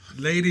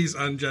Ladies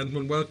and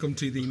gentlemen, welcome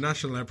to the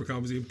National Leprechaun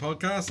Museum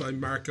podcast. I'm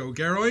Marco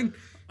Geroin.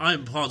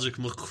 I'm Padraig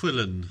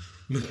McQuillan.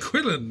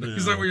 McQuillan? Yeah.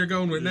 Is that where you're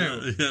going with now?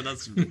 Yeah,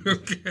 that's...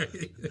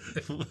 Okay.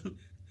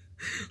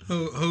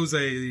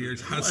 Jose or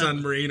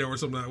San Marino or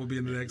something, that will be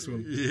in the next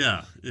one.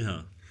 Yeah.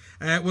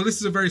 Well, this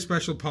is a very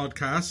special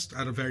podcast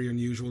at a very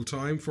unusual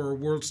time for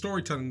World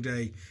Storytelling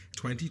Day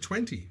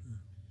 2020.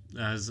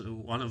 As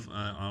one of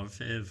our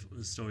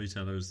favourite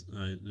storytellers,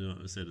 I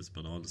say this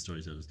about all the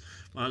storytellers,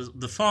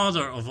 the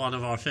father of one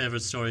of our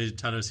favourite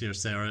storytellers here,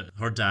 Sarah,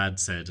 her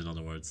dad said, in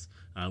other words,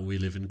 we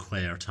live in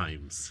queer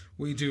times.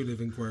 We do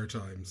live in queer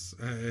times.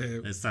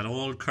 It's that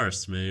old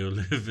curse, may you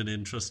live in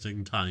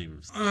interesting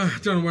times. I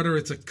don't know whether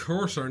it's a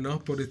curse or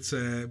not, but it's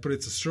a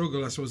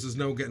struggle. I suppose there's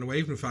no getting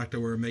away from the fact that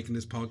we're making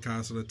this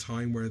podcast at a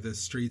time where the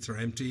streets are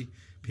empty,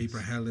 people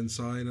are held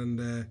inside, and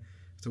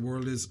the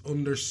world is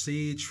under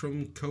siege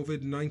from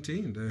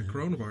COVID-19, the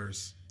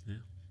coronavirus. Yeah,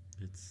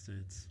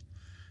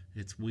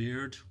 it's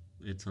weird.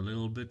 It's a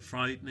little bit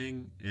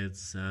frightening.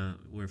 It's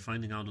we're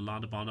finding out a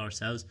lot about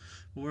ourselves,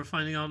 but we're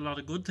finding out a lot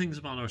of good things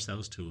about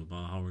ourselves too,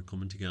 about how we're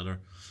coming together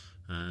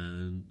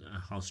and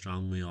how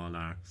strong we all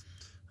are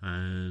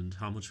and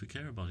how much we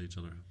care about each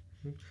other.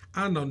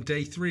 And on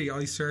day 3,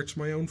 I searched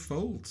my own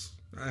folds.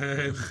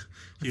 I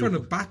found a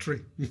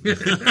battery.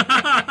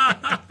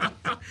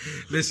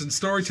 Listen,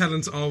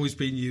 storytelling's always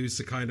been used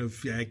to kind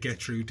of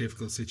get through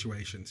difficult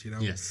situations, you know.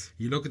 Yes.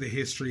 You look at the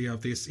history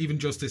of this, even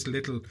just this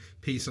little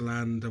piece of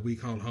land that we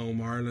call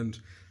home, Ireland,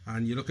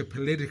 and you look at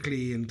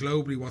politically and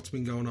globally what's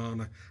been going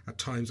on at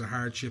times of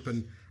hardship,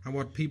 and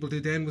what people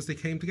did then was they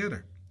came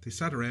together. They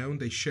sat around,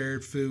 they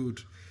shared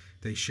food,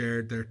 they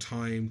shared their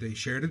time, they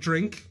shared a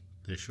drink.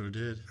 They sure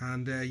did.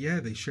 And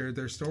they shared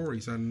their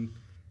stories, and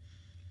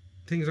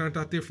things aren't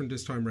that different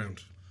this time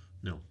round.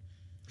 No.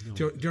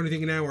 The only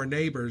thing now, our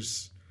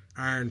neighbours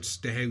aren't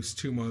the house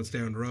 2 miles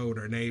down the road.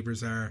 Our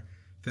neighbours are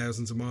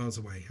thousands of miles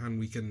away, and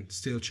we can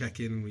still check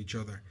in on each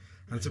other.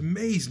 And it's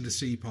amazing to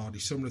see, Paddy,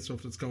 some of the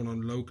stuff that's going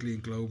on locally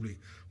and globally,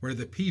 where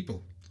the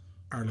people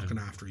are looking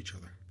after each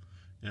other.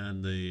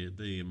 And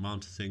the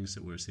amount of things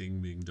that we're seeing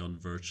being done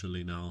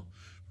virtually now,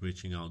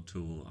 reaching out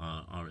to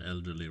our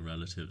elderly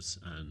relatives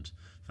and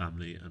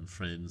family and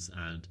friends,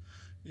 and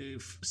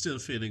still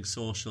feeling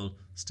social,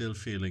 still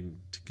feeling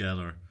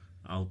together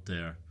out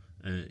there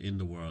in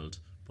the world,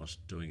 but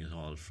doing it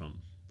all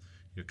from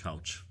your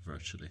couch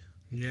virtually.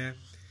 Yeah,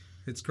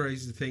 it's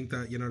crazy to think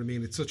that, you know what I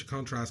mean, it's such a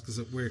contrast,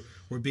 because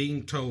we're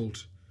being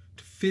told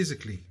to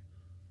physically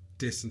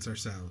distance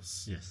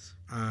ourselves. Yes.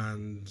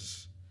 And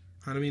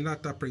I mean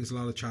that brings a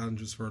lot of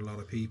challenges for a lot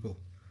of people,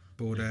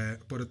 but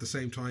at the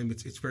same time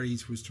it's very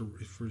easy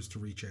for us to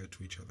reach out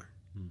to each other.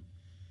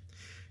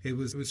 It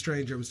was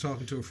strange. I was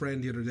talking to a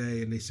friend the other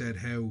day, and they said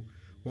how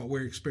what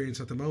we're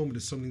experiencing at the moment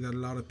is something that a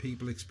lot of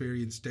people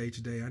experience day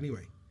to day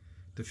anyway.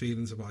 The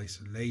feelings of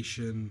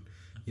isolation,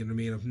 you know what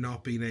I mean, of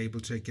not being able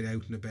to get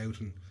out and about,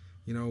 and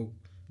you know,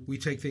 we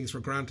take things for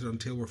granted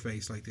until we're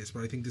faced like this.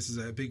 But I think this is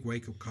a big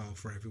wake up call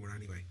for everyone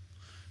anyway.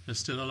 There's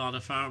still a lot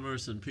of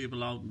farmers and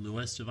people out in the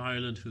west of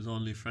Ireland whose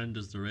only friend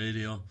is the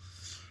radio,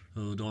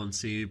 who don't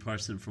see a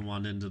person from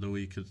one end of the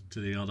week to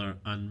the other.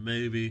 And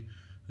maybe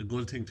a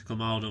good thing to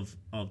come out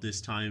of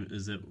this time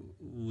is that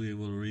we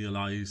will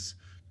realise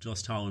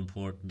just how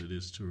important it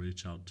is to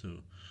reach out to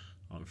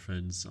our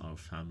friends, our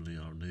family,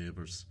 our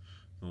neighbours,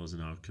 those in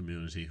our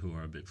community who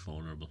are a bit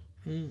vulnerable.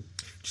 Do you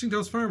think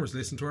those farmers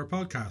listen to our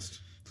podcast?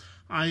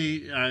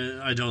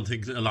 I don't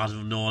think a lot of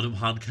them know what a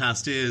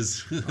podcast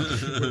is.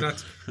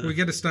 We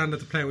get a stand at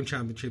the Ploughing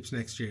Championships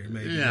next year,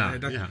 maybe.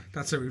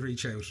 That's how we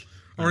reach out.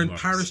 Or in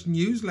parish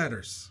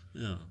newsletters.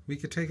 Yeah, we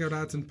could take out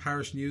ads in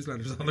parish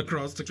newsletters all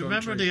across the country. Do you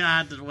remember the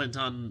ad that went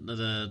on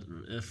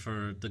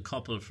for the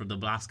couple for the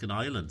Blasket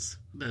Islands?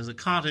 There's a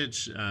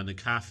cottage and a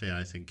cafe,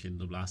 I think, in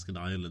the Blasket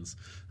Islands,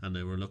 and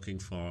they were looking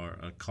for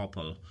a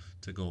couple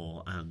to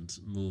go and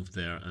move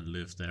there and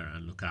live there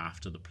and look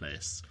after the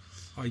place.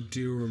 I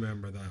do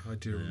remember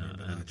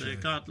that. They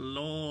got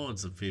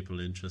loads of people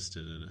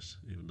interested in it,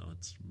 even though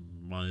it's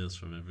miles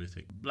from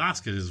everything.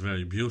 Blasket is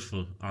very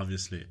beautiful,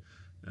 obviously.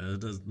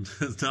 There's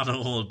not a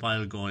whole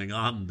pile going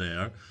on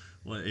there.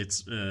 Well,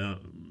 its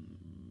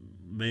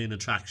main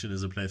attraction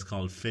is a place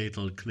called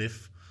Fatal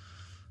Cliff,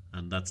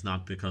 and that's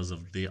not because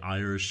of the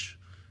Irish.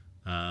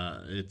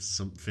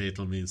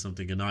 Fatal means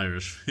something in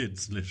Irish.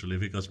 It's literally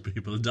because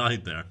people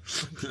died there.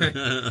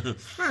 Okay.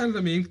 Well,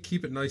 I mean,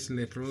 keep it nice and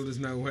literal. There's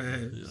no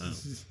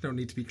no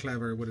need to be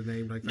clever with a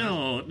name like that.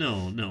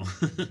 No.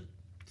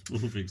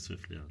 Moving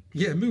swiftly on.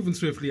 Yeah, moving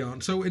swiftly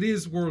on. So it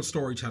is World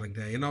Storytelling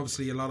Day, and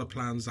obviously a lot of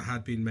plans that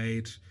had been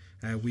made.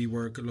 We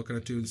were looking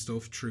at doing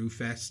stuff through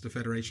FEST, the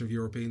Federation of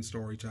European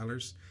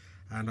Storytellers,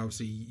 and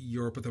obviously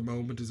Europe at the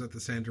moment is at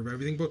the centre of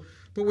everything. But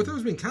with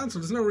those being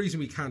cancelled, there's no reason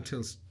we can't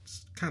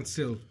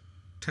still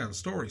tell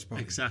stories.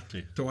 Bobby.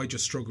 Exactly. Though I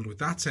just struggled with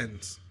that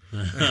sentence.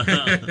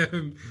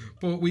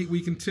 But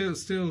we can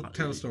still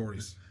tell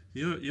stories.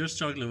 You're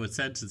struggling with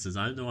sentences.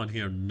 I'm the one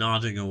here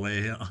nodding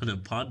away on a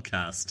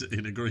podcast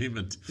in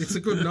agreement. It's a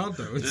good nod,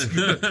 though.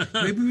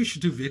 Maybe we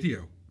should do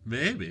video.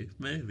 Maybe.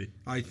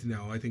 I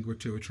think we're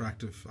too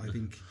attractive. I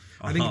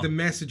think the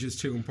message is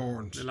too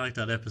important. I like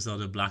that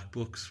episode of Black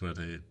Books where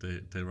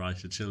they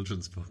write a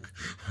children's book.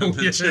 And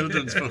the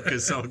children's book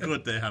is so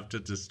good they have to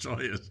destroy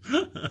it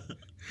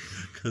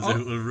because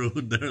it will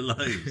ruin their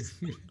lives.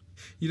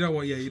 You don't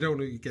want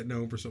to get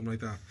known for something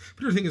like that.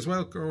 But the other thing as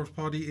well,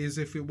 Paddy, is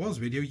if it was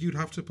video, you'd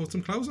have to put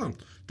some clothes on.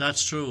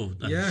 That's true.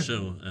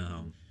 True.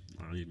 I'm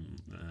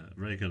a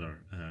regular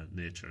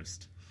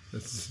naturist.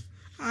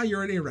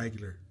 You're an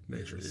irregular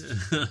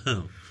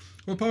naturist.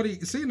 Well, Paddy,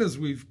 seeing as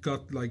we've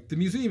got, like, the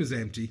museum is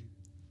empty,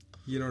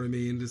 you know what I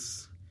mean?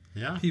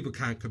 People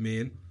can't come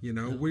in, you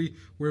know. Yeah.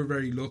 We're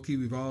very lucky.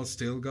 We've all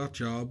still got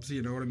jobs,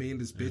 you know what I mean?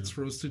 There's bits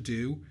for us to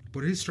do.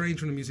 But it is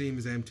strange when the museum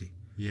is empty.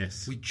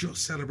 Yes. We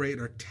just celebrated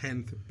our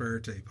 10th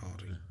birthday,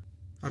 Paddy. Yeah.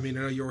 I mean,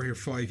 I know you're here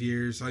 5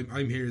 years.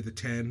 I'm here the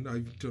 10.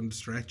 I've done the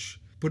stretch.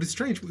 But it's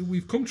strange.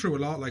 We've come through a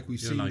lot. Like, you're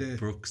seen like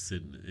Brooks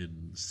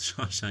in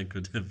Shawshank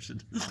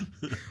Redemption.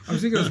 I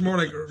was thinking it was more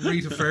like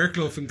Rita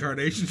Fairclough in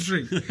Coronation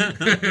Street.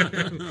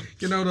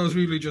 You know, those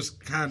people who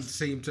just can't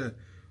seem to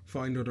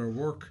find other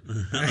work.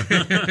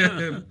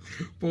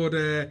 But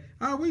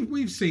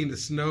we've seen the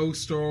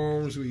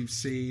snowstorms. We've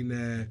seen.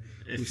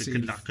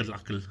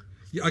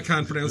 Yeah, I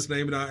can't pronounce the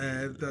name of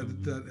that.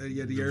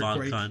 The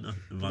earthquake.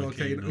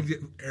 Volcano.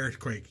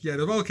 Earthquake. Yeah,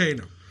 the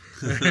volcano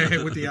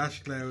with the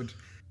ash cloud.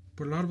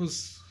 But none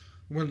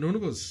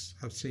of us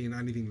have seen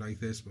anything like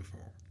this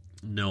before.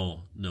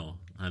 No.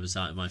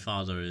 My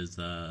father is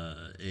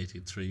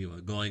 83,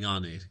 going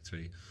on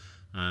 83,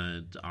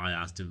 and I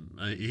asked him.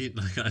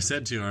 Like I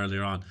said to you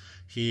earlier on,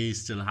 he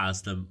still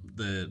has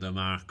the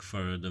mark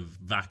for the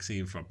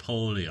vaccine for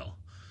polio,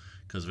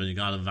 because when you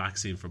got a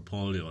vaccine for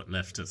polio, it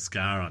left a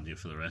scar on you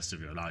for the rest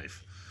of your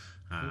life.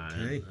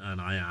 Okay.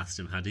 And I asked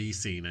him, had he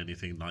seen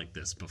anything like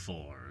this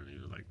before? And he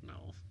was like,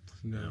 no.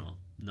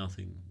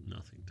 Nothing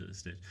to this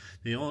stage.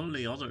 The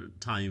only other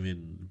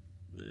time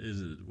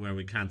is where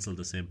we cancelled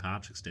the St.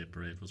 Patrick's Day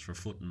parade was for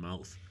foot and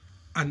mouth.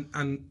 And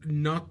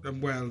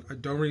well, I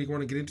don't really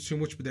want to get into too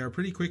much, but they were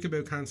pretty quick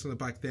about cancelling it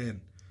back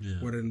then. Yeah.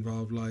 When it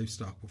involved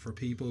livestock. But for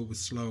people, it was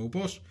slow.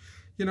 But,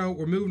 you know,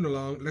 we're moving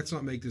along. Let's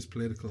not make this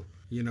political.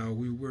 You know,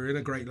 we're in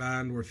a great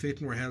land. We're fit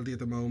and we're healthy at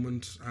the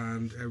moment,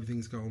 and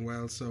everything's going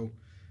well. So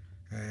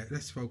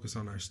let's focus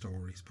on our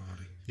stories,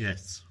 Paddy.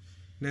 Yes.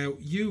 Now,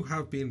 you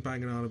have been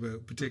banging on about a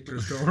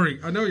particular story.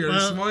 I know you're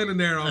smiling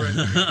there already.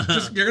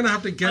 You're going to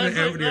have to get it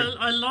out of here.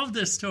 I love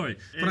this story.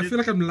 But I feel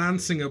like I'm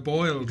lancing a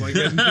boil by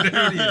getting it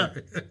out of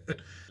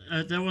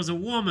here. There was a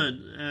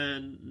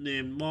woman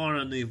named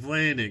Maura Ní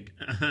Bhaoinig,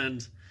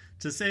 and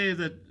to say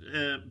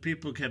that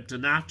people kept a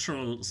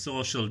natural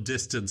social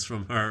distance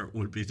from her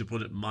would be to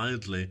put it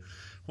mildly.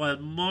 While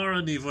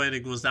Maura Ní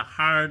Bhaoinig was the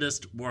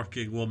hardest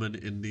working woman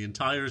in the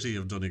entirety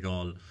of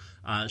Donegal,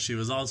 she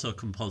was also a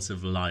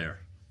compulsive liar.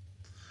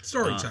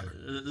 Storyteller.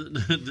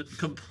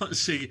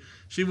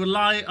 She would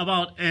lie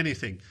about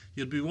anything.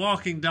 You'd be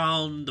walking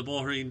down the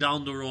Bohereen,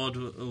 down the road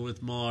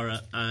with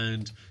Maura,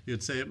 and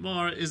you'd say,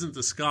 Maura, isn't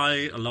the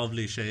sky a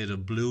lovely shade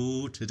of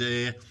blue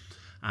today?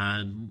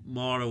 And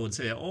Maura would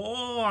say,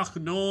 oh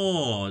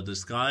no, the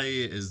sky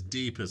is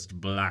deepest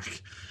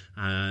black.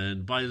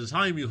 And by the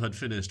time you had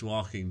finished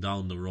walking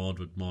down the road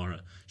with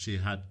Maura, she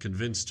had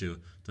convinced you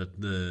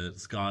that the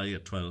sky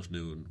at 12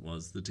 noon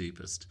was the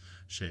deepest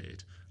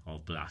shade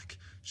of black.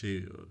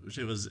 She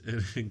was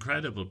an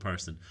incredible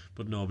person,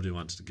 but nobody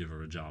wanted to give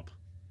her a job.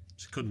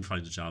 She couldn't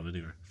find a job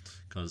anywhere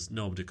because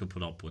nobody could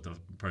put up with a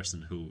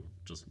person who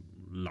just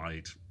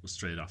lied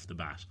straight off the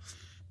bat.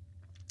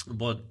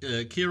 But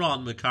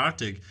Kieran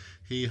McCartig,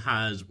 he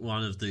had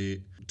one of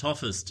the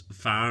toughest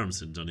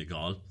farms in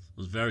Donegal. It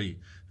was very,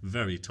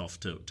 very tough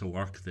to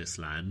work this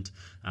land.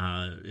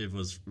 He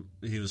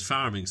was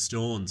farming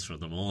stones for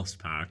the most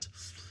part,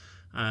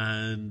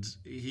 and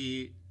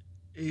he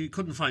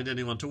couldn't find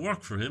anyone to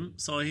work for him,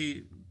 so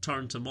he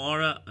turned to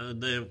Maura,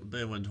 and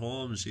they went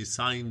home. She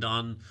signed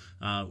on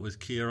with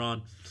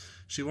Kieran.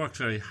 She worked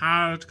very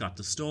hard, got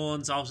the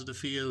stones out of the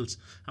fields,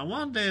 and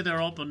one day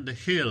they're up on the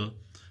hill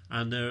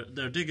and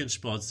they're digging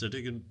spuds, they're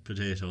digging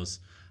potatoes,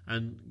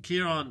 and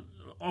Kieran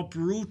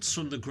uproots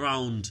from the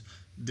ground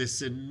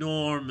this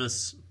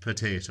enormous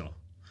potato,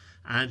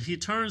 and he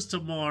turns to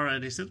Maura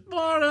and he says,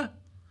 Maura,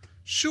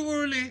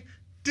 surely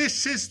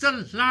this is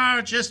the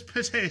largest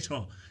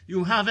potato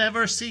you have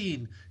ever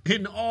seen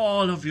in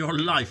all of your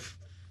life.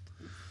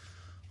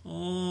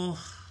 Oh,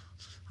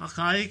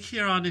 okay,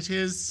 Kieran, it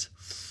is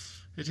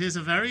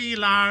a very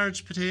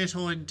large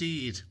potato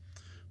indeed,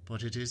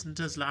 but it isn't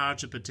as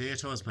large a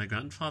potato as my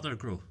grandfather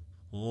grew.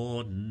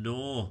 Oh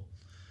no,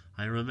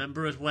 I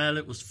remember it well.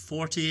 It was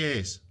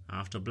 48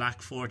 after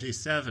Black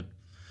 47.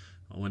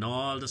 When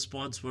all the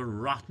spuds were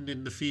rotten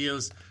in the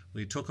fields,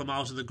 we took them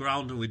out of the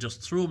ground and we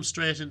just threw them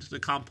straight into the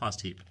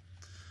compost heap.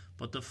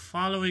 But the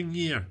following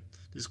year,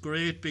 this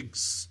great big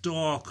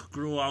stalk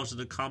grew out of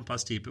the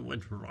compost heap. It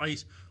went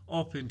right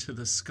up into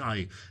the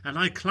sky. And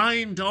I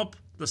climbed up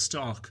the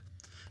stalk,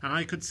 and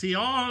I could see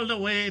all the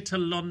way to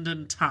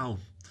London town.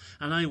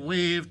 and I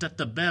waved at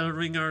the bell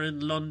ringer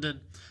in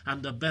London,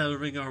 and the bell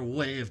ringer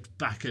waved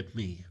back at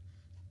me.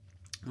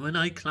 When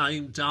I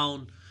climbed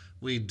down,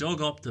 we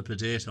dug up the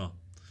potato,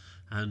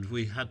 and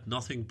we had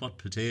nothing but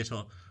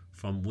potato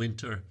from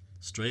winter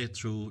straight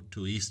through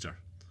to Easter.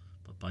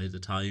 But by the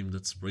time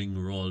that spring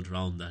rolled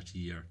round that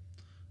year,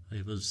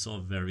 I was so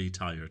very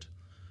tired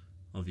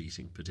of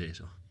eating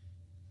potato.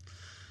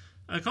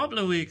 A couple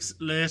of weeks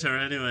later,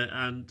 anyway,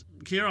 and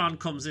Kieran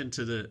comes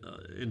into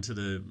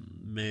the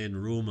main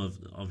room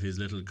of his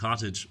little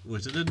cottage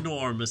with an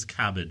enormous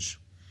cabbage,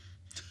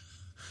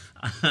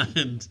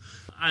 and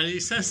he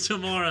says to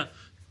Maura,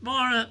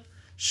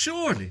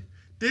 surely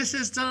this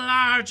is the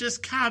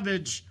largest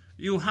cabbage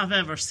you have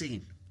ever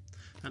seen.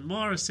 And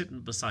Maura's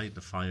sitting beside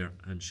the fire,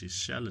 and she's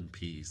shelling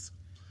peas,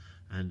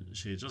 and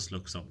she just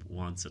looks up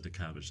once at the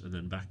cabbage and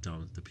then back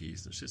down at the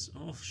peas, and she says,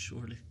 oh,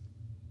 surely,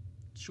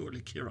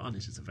 Kieran,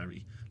 it is a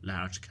very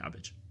large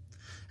cabbage.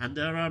 And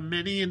there are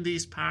many in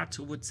these parts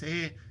who would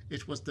say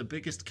it was the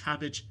biggest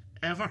cabbage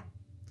ever.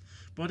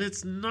 But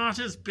it's not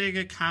as big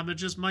a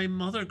cabbage as my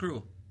mother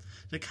grew.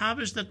 The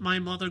cabbage that my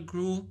mother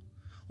grew,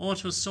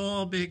 it was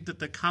so big that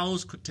the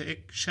cows could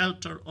take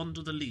shelter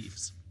under the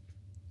leaves.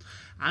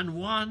 And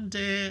one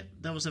day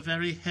there was a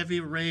very heavy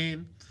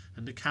rain,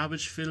 and the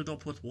cabbage filled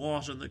up with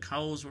water, and the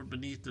cows were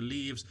beneath the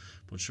leaves,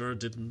 but sure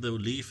didn't the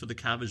leaf of the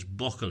cabbage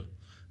buckle,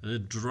 and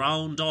it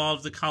drowned all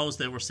of the cows.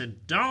 They were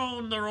sent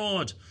down the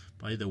road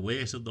by the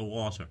weight of the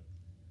water.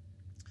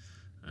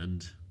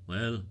 And,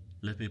 well,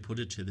 let me put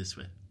it to you this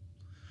way.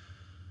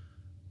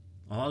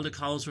 All the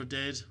cows were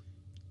dead,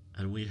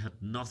 and we had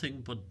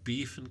nothing but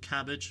beef and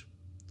cabbage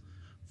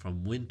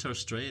from winter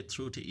straight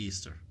through to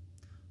Easter.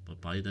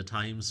 But by the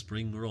time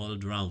spring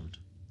rolled round,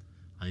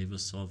 I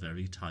was so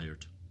very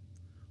tired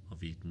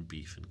of eating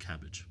beef and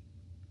cabbage.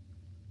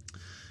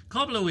 A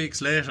couple of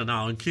weeks later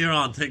now, and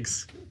Kieran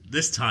thinks,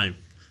 this time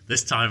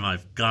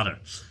I've got her.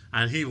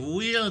 And he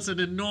wheels an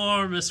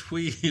enormous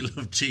wheel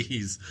of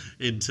cheese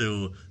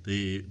into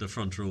the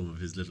front room of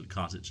his little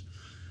cottage.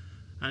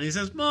 And he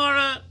says,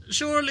 Maura,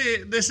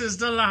 surely this is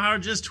the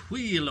largest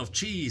wheel of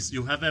cheese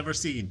you have ever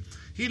seen.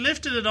 He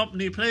lifted it up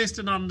and he placed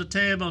it on the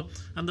table,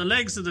 and the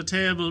legs of the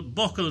table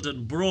buckled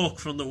and broke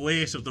from the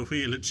weight of the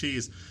wheel of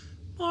cheese.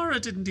 Maura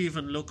didn't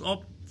even look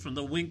up from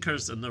the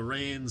winkers and the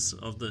reins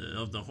of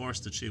the horse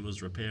that she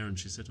was repairing.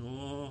 She said,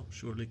 oh,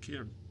 surely,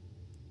 Kieran,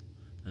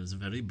 that is a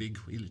very big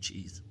wheel of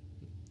cheese.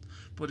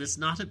 But it's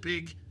not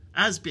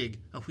as big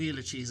a wheel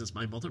of cheese as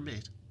my mother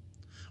made.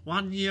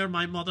 One year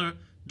my mother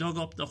dug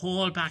up the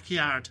whole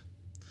backyard,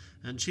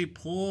 and she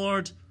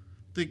poured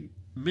the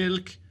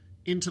milk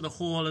into the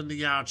hole in the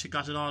yard. She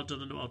got it all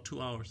done in about 2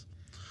 hours.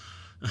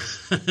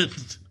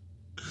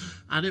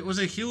 And it was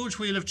a huge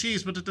wheel of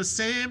cheese, but at the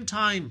same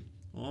time,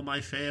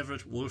 my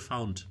favourite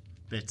wolfhound,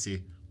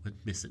 Betsy, went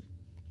missing.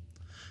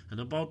 And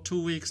about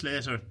 2 weeks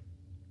later,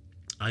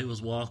 I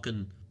was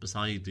walking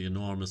beside the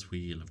enormous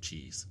wheel of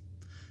cheese,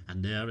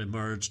 and there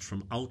emerged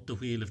from out the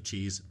wheel of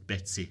cheese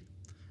Betsy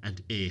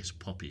and 8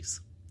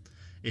 puppies.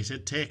 It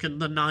had taken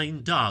the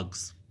 9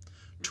 dogs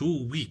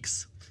 2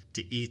 weeks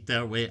to eat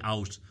their way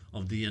out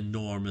of the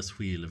enormous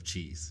wheel of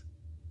cheese.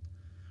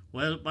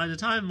 Well, by the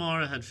time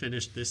Maura had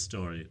finished this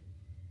story,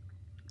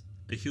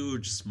 a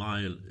huge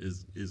smile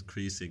is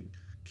creasing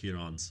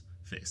Kieran's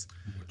face.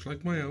 Much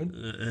like my own.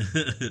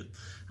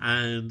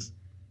 And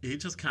he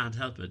just can't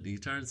help it. He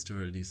turns to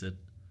her and he said,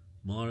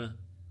 Maura,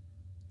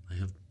 I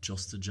have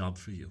just a job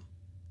for you.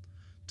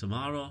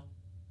 Tomorrow,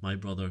 my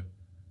brother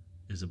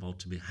is about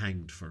to be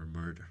hanged for a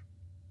murder.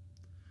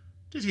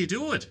 Did he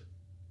do it?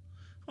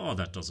 Oh,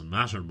 that doesn't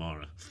matter,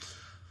 Maura.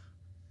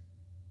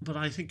 But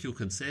I think you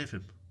can save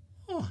him.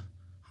 Oh,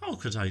 how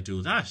could I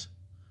do that?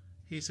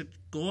 He said,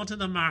 go to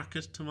the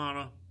market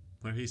tomorrow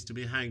where he's to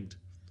be hanged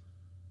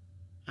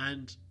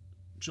and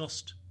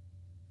just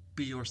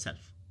be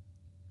yourself.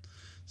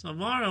 So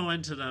Maura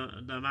went to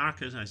the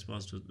market, I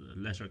suppose, to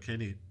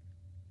Letterkenny,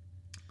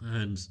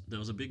 and there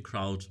was a big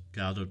crowd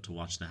gathered to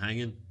watch the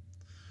hanging.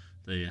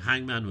 The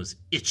hangman was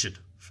itching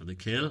for the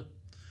kill.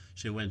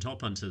 She went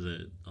up onto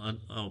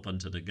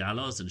the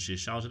gallows and she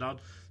shouted out,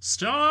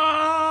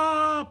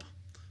 "Stop!"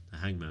 The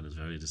hangman is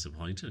very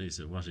disappointed. He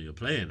said, "What are you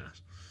playing at?"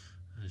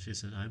 And she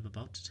said, "I'm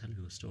about to tell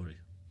you a story.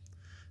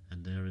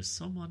 And there is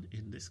someone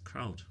in this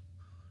crowd.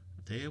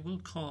 They will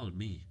call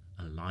me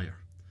a liar.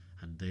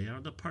 And they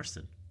are the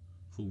person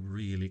who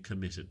really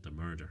committed the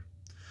murder."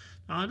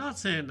 Now, I'm not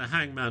saying the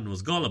hangman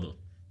was gullible,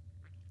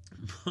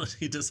 but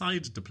he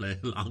decided to play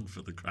along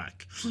for the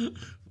crack.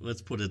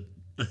 Let's put it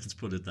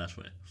that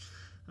way.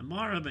 And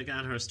Maura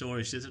began her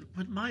story. She said,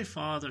 "When my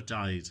father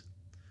died,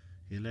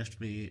 he left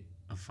me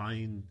a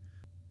fine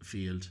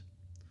field,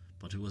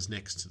 but it was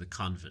next to the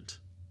convent.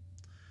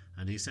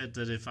 And he said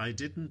that if I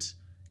didn't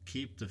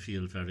keep the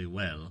field very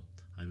well,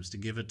 I was to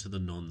give it to the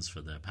nuns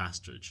for their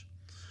pasturage.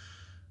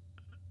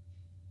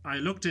 I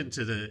looked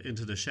into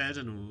the shed,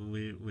 and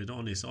we'd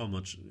only so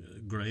much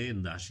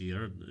grain that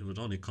year. It would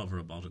only cover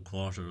about a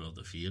quarter of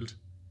the field.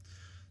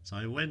 So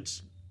I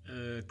went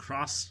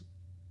across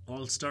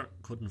Ulster,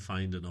 couldn't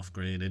find enough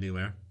grain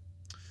anywhere.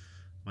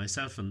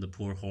 myself and the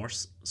poor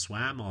horse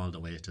swam all the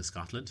way to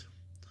Scotland.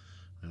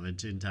 I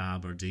went into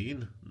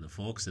Aberdeen, and the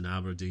folks in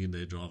Aberdeen,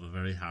 they drove a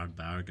very hard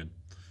bargain.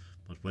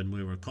 But when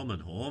we were coming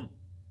home,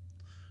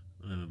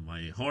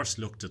 my horse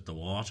looked at the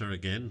water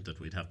again that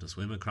we'd have to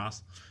swim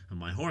across, and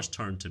my horse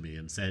turned to me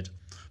and said,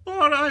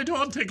 "Mora, I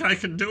don't think I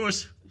can do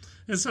it.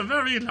 It's a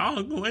very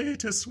long way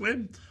to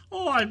swim.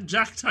 Oh, I'm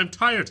jacked, I'm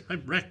tired,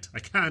 I'm wrecked, I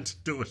can't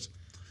do it."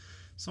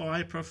 So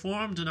I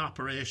performed an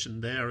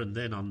operation there and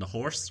then on the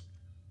horse.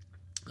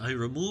 I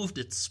removed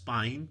its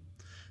spine,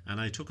 and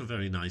I took a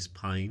very nice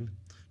pine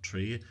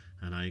tree,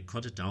 and I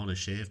cut it down, I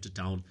shaved it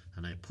down,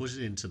 and I put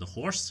it into the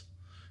horse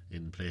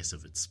in place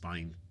of its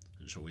spine,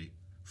 and so we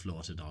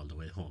floated all the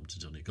way home to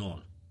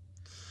Donegal.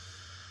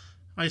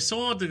 I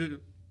saw the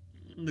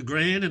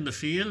grain in the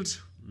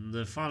field.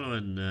 The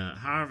following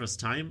harvest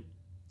time,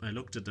 I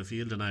looked at the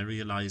field and I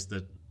realised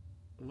that,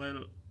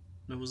 well,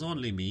 there was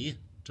only me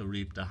to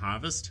reap the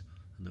harvest,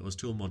 and there was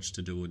too much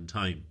to do in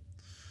time.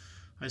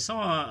 I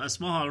saw a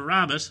small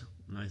rabbit,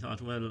 and I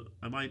thought, well,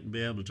 I mightn't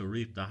be able to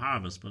reap the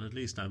harvest, but at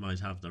least I might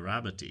have the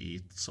rabbit to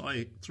eat. So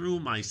I threw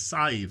my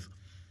scythe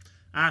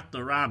at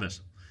the rabbit.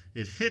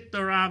 It hit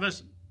the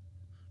rabbit,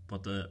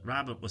 but the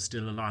rabbit was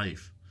still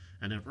alive.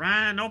 And it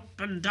ran up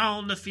and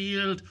down the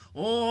field,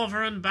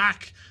 over and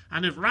back,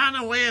 and it ran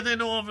away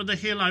then over the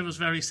hill. I was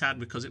very sad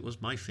because it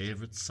was my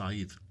favourite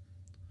scythe.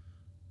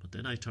 But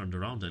then I turned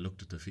around, I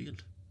looked at the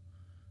field.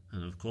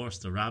 And of course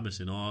the rabbit,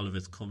 in all of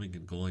its coming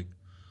and going,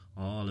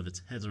 all of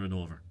its heathering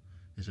over,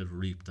 it had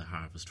reaped the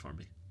harvest for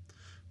me.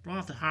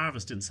 Brought the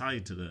harvest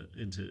inside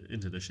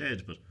into the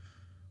shed, but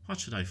what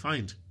should I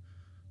find?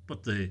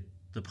 But the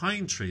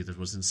pine tree that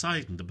was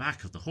inside in the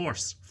back of the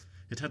horse.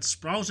 It had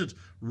sprouted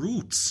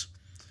roots,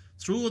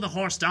 threw the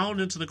horse down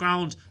into the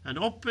ground and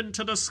up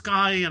into the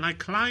sky, and I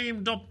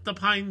climbed up the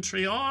pine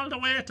tree all the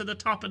way to the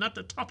top, and at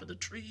the top of the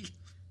tree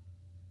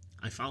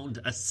I found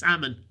a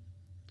salmon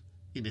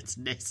in its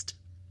nest.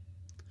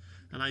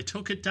 And I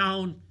took it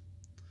down,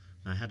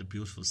 and I had a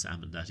beautiful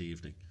salmon that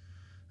evening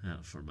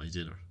for my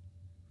dinner.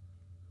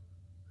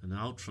 And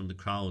out from the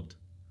crowd,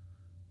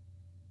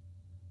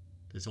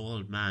 this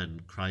old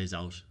man cries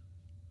out,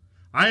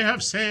 "I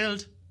have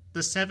sailed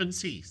the 7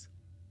 seas,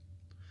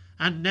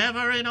 and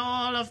never in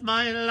all of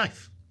my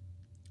life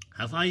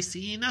have I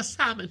seen a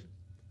salmon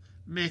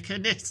make a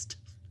nest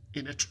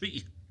in a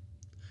tree.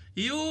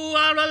 You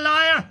are a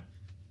liar!"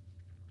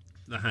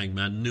 The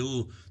hangman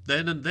knew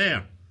then and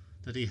there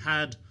that he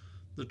had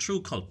the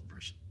true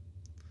culprit.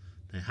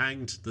 They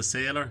hanged the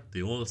sailor,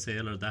 the old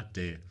sailor, that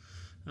day,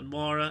 and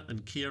Mora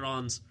and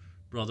Kieran's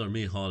brother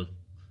Micheál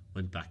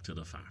went back to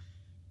the farm.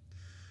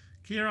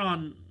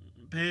 Kieran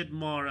paid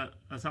Mora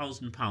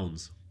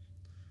 £1,000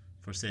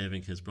 for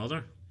saving his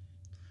brother,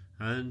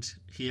 and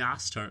he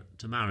asked her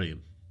to marry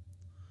him.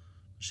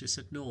 She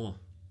said, "No,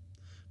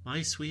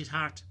 my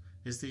sweetheart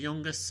is the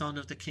youngest son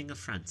of the King of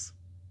France,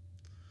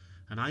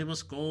 and I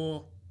must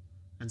go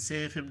and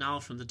save him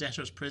now from the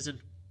debtor's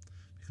prison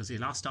because he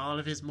lost all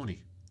of his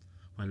money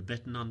while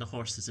betting on the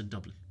horses in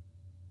Dublin."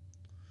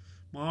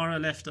 Mora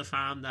left the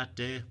farm that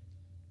day.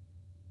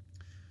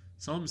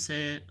 Some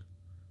say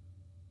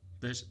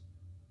that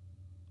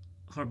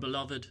her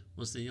beloved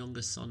was the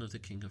youngest son of the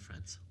King of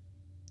France.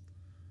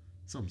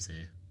 Some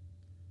say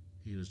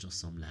he was just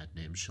some lad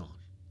named Sean.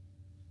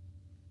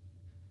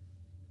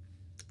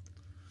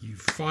 You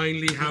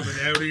finally have it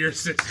out of your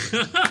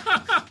system.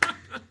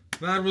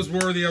 That was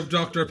worthy of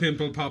Dr.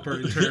 Pimple Popper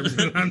in terms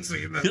of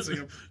answering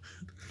that.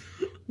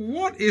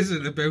 What is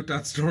it about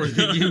that story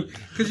that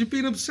because you've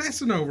been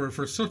obsessing over it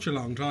for such a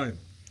long time?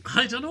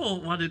 I don't know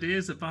what it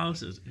is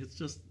about it. It's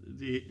just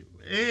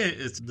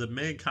it's the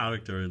main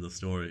character in the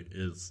story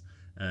is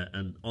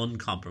an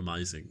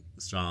uncompromising,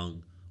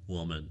 strong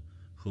woman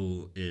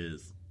who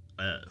is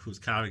whose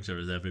character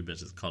is every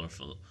bit as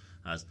colourful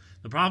as.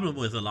 The problem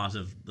with a lot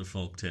of the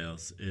folk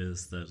tales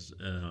is that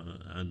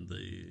and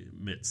the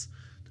myths,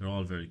 they're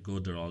all very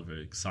good, they're all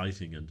very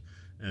exciting, and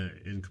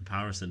in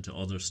comparison to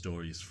other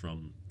stories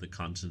from the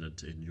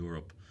continent in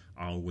Europe,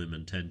 our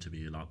women tend to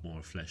be a lot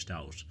more fleshed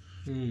out.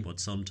 But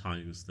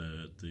sometimes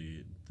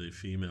the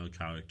female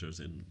characters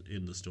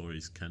in the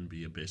stories can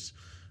be a bit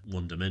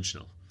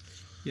one-dimensional.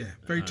 Yeah,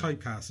 very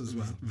typecast as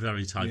well.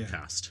 Very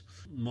typecast.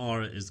 Yeah.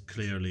 Mora is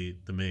clearly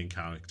the main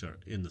character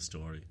in the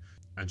story,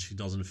 and she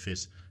doesn't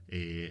fit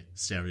a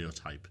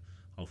stereotype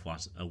of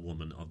what a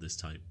woman of this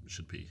type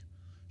should be.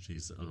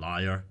 She's a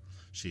liar.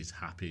 She's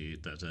happy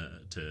that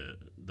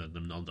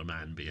another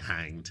man be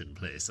hanged in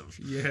place of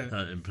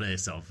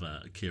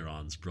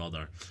Kieran's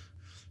brother.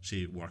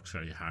 She works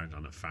very hard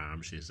on a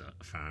farm. She's a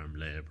farm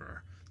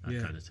labourer,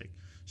 that kind of thing.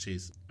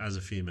 She's, as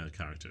a female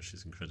character,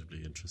 she's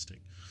incredibly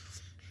interesting.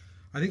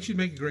 I think she'd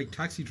make a great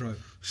taxi driver.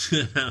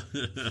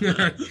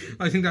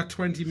 I think that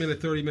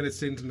 20-minute, 30-minute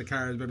stint in the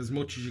car is about as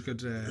much as you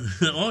could.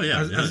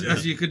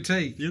 As you could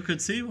take. You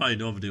could see why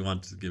nobody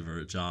wanted to give her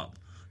a job.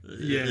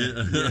 Yeah,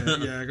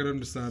 I can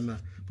understand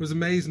that. But it was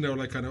amazing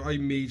though. I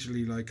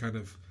immediately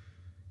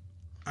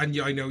and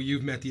I know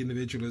you've met the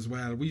individual as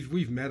well.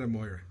 We've met him,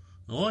 Moira.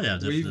 Oh yeah,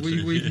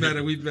 definitely.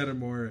 We've met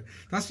more.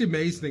 That's the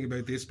amazing thing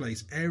about this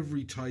place.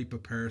 Every type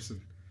of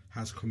person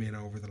has come in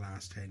over the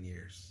last 10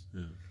 years.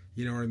 Yeah.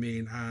 You know what I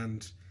mean?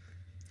 And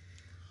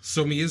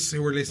some of you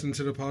who are listening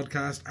to the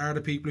podcast are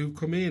the people who've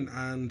come in.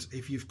 And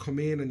if you've come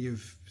in and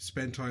you've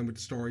spent time with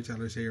the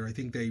storytellers here, I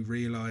think they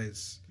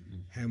realise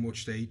how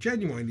much they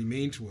genuinely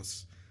mean to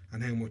us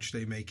and how much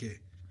they make it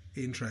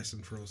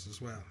interesting for us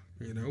as well.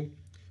 You know,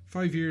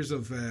 5 years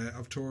of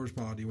tours,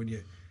 Body. When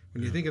you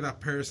think of that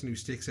person who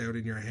sticks out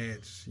in your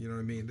head, you know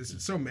what I mean.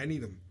 There's so many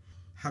of them.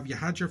 Have you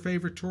had your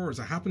favourite tour? Has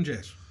it happened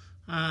yet?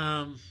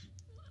 I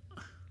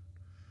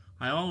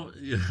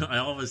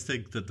always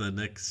think that the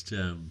next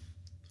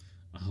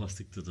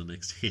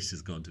hit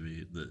is going to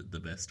be the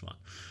best one.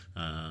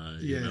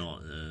 You know,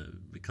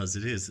 because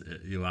it is,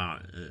 you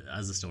are,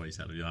 as a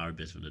storyteller, you are a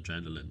bit of an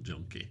adrenaline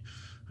junkie.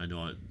 I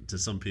know to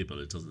some people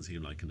it doesn't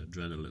seem like an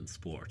adrenaline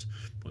sport,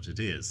 but it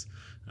is.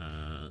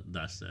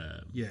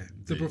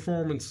 The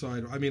performance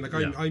side. I mean, like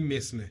I'm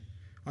missing it.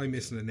 I'm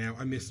missing it now.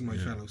 I'm missing my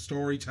fellow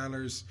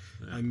storytellers.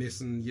 Yeah. I'm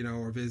missing, you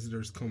know, our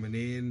visitors coming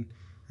in.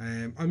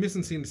 I'm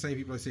missing seeing the same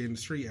people I see in the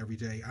street every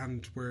day,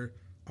 and we're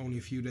only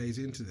a few days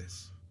into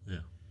this. Yeah.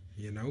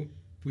 You know,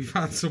 we've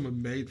had some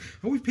amazing,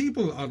 and we've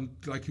people on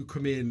like who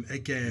come in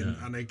again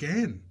and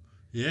again.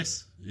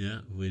 Yes,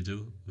 yeah, we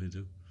do.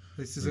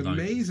 This is an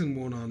amazing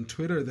one on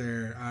Twitter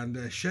there, and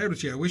shout out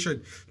to you. I wish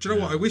do you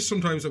know what? I wish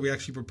sometimes that we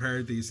actually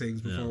prepared these things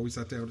before we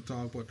sat down to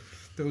talk. But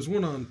there was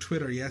one on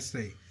Twitter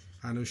yesterday,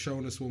 and it was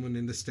showing this woman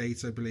in the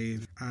States, I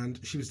believe, and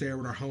she was there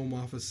with her home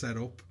office set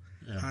up.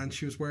 Yeah. And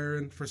she was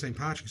wearing, for St.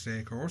 Patrick's Day,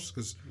 of course,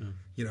 because,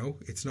 you know,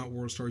 it's not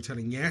World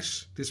Storytelling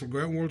yet. This will go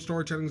out on World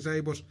Storytelling Day,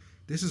 but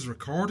this is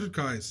recorded,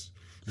 guys.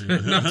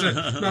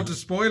 not to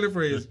spoil it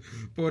for you.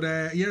 But,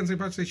 on St.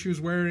 Patrick's Day, she was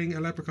wearing a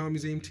Leprechaun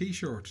Museum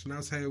t-shirt, and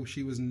that's how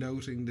she was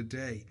noting the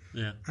day.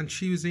 Yeah. And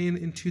she was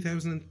in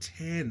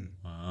 2010.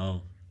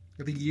 Wow.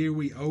 The year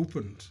we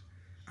opened.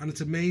 And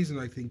it's amazing,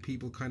 I think,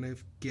 people kind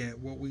of get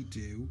what we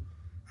do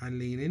and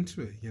lean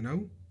into it, you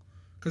know?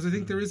 Because I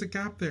think there is a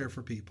gap there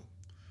for people.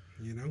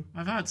 You know,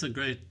 I've had some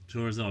great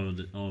tours over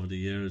the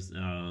years.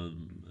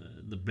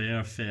 The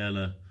Bear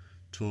Fella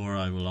tour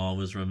I will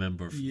always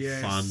remember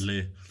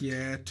fondly.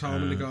 Yeah,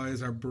 Tom and the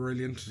guys are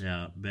brilliant.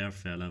 Yeah, Bear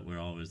Fella,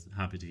 we're always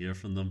happy to hear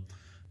from them.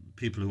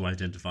 People who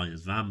identify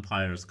as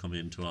vampires come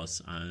in to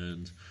us,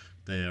 and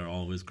they are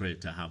always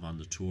great to have on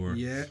the tour.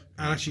 Yeah,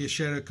 and actually a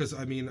shout out, because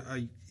I mean,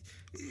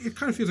 it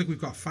kind of feels like we've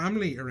got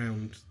family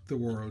around the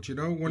world, you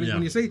know. When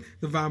you say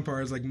the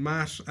vampires, like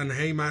Matt, and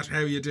hey Matt, how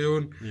you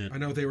doing? Yeah. I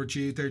know they're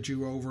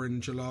due over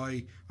in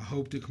July. I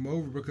hope they come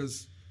over,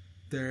 because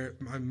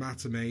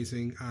Matt's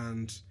amazing,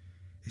 and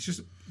it's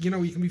just, you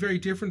know, you can be very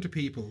different to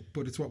people,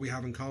 but it's what we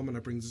have in common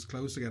that brings us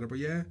close together. But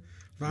yeah,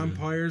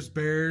 vampires,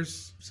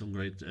 bears, some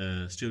great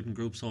student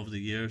groups over the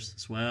years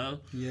as well.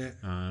 Yeah,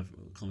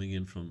 coming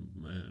in from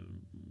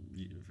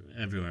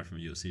everywhere from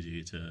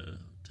UCD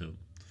to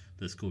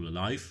the School of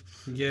Life.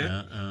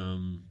 Yeah.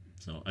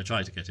 So I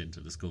tried to get into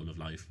the School of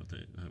Life, but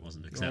I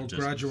wasn't accepted.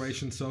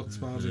 Graduation sucks,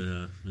 Bobby.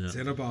 Yeah. It's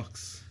in a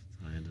box.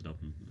 I ended up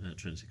in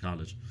Trinity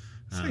College.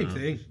 Same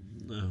thing.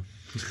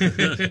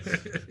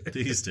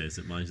 These days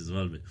it might as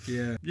well be.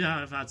 Yeah. Yeah,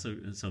 I've had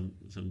some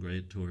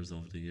great tours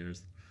over the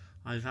years.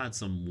 I've had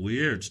some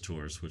weird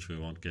tours, which we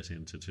won't get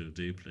into too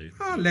deeply.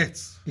 Oh,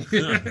 let's.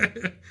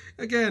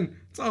 Again,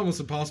 it's almost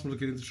impossible to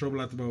get into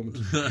trouble at the moment.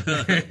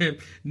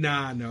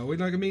 No.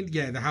 Like, I mean,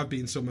 yeah, there have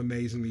been some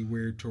amazingly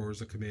weird tours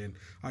that come in.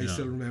 I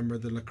still remember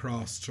the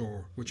lacrosse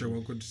tour, which I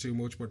won't go into too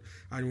much, but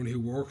anyone who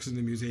works in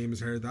the museum has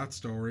heard that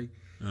story.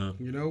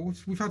 You know,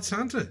 we've had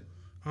Santa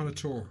on a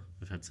tour.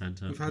 We've had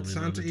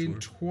Santa in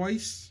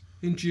twice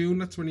in June.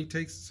 That's when he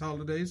takes his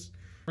holidays.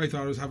 I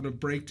thought I was having a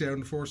breakdown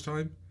the first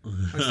time.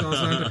 I saw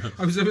Santa.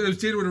 I was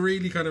dealing with a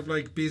really kind of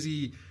like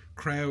busy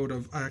crowd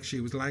of, actually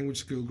it was language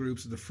school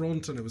groups at the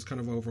front, and it was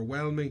kind of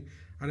overwhelming,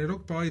 and I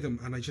looked by them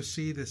and I just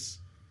see this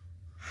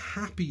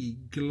happy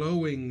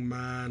glowing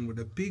man with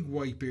a big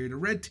white beard, a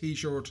red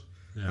t-shirt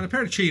and a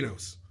pair of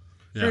chinos.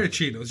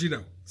 You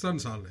know,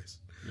 son's holidays.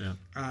 Yeah.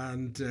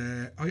 And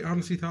I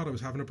honestly thought I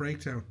was having a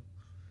breakdown,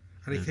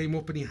 and he came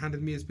up and he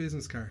handed me his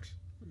business card.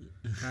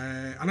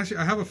 And actually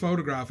I have a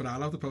photograph of that.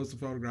 I'll have to post a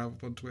photograph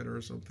up on Twitter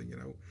or something, you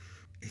know.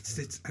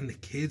 It's and the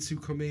kids who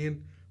come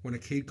in, when a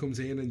kid comes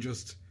in and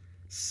just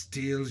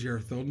steals your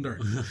thunder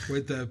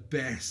with the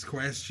best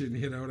question,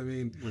 you know what I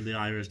mean? When the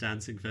Irish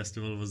Dancing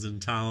Festival was in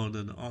town,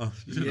 and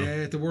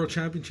the World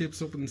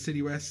Championships up in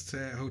City West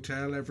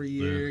Hotel every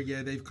year.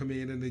 Yeah, they've come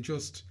in, and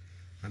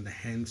and the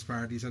hens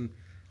parties, and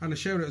a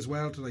shout out as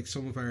well to like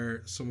some of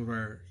our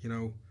you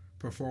know,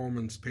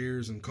 performance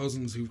peers and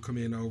cousins who've come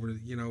in over,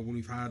 you know, when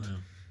we've had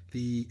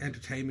the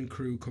entertainment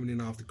crew coming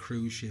in off the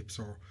cruise ships,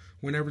 or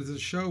whenever there's a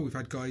show. We've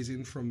had guys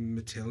in from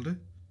Matilda,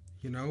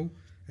 you know,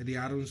 the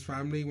Addams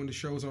Family. When the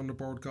show's on the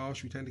board,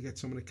 gosh, we tend to get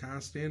some of the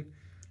cast in,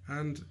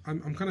 and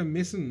I'm kind of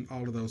missing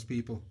all of those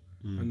people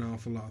an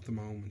awful lot at the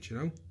moment, you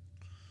know.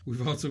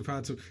 We've also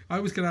had some. I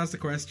always get asked the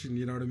question,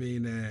 you know what I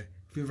mean, have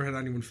you ever had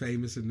anyone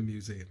famous in the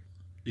museum?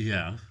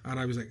 Yeah. And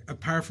I was like,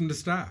 apart from the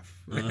staff.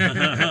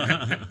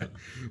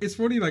 It's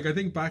funny, like, I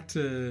think back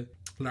to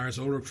Lars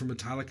Ulrich from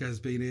Metallica has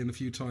been in a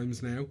few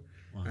times now.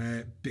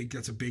 Wow.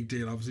 That's a big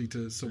deal, obviously,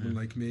 to someone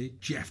like me.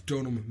 Jeff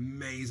Dunham,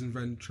 amazing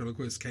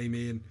ventriloquist, came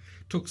in,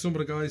 took some of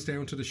the guys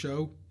down to the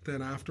show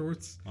then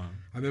afterwards. Wow.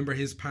 I remember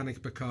his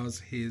panic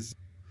because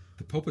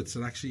the puppets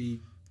had actually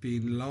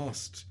been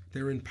lost.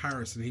 They were in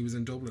Paris and he was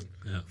in Dublin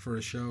for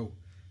a show.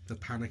 The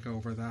panic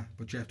over that.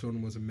 But Jeff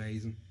Dunham was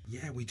amazing.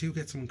 Yeah, we do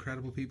get some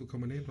incredible people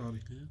coming in,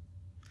 Bobby. Yeah.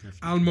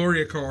 Definitely. Al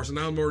Murray, of course, and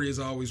Al Murray is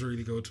always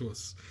really good to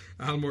us.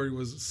 Al Murray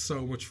was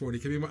so much fun. He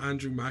came in with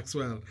Andrew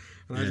Maxwell,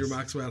 and Andrew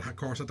Maxwell, of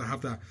course, had to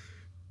have that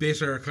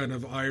bitter kind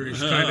of Irish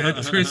kind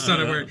of twist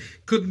on it, where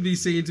couldn't be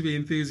seen to be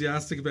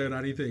enthusiastic about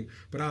anything.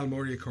 But Al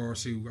Murray, of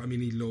course, he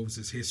loves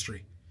his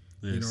history.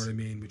 Yes. You know what I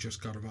mean? We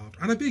just got involved,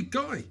 and a big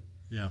guy.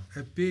 Yeah.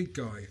 A big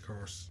guy, of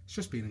course. It's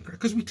just been incredible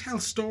because we tell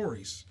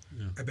stories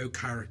about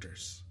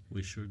characters.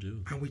 We sure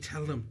do. And we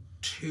tell them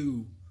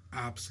two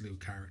absolute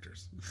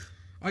characters.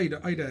 we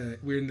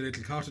were in the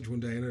little cottage one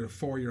day and I had a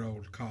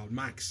 4-year-old called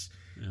Max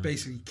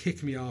basically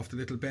kick me off the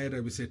little bed I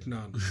was sitting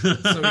on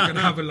so we can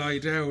have a lie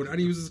down, and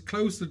he was as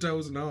close to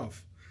dozing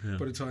off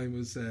by the time it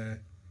was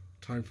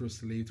time for us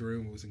to leave the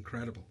room. It was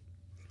incredible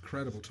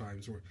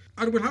times,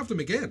 and we'll have them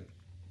again.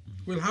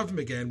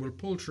 We'll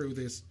pull through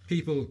this.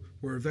 People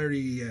were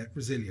very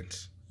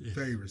resilient.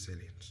 Very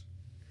resilient.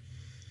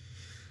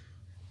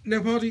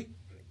 Now, Paddy,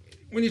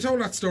 when you told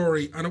that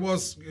story, and it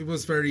was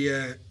very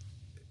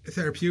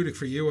therapeutic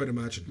for you, I'd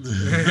imagine.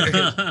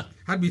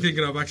 Had me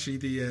thinking of actually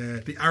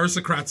the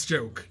aristocrats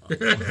joke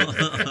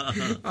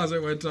as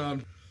it went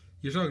on.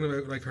 You're talking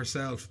about like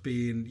herself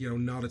being,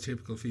 not a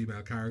typical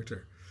female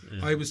character.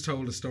 Yeah. I was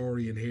told a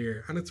story in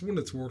here, and it's one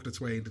that's worked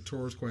its way into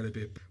tours quite a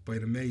bit by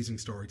an amazing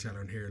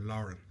storyteller in here,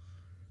 Lauren.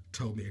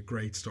 Told me a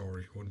great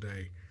story one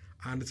day,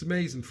 and it's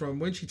amazing from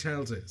when she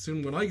tells it.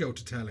 Soon when I go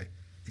to tell it,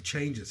 it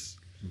changes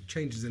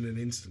in an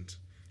instant.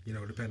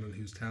 Depending on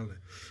who's telling it.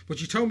 But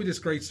she told me this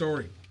great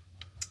story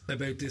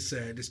about this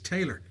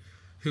tailor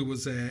who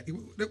was how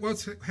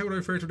would I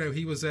refer to him now?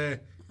 He was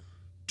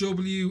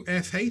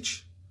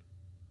WFH,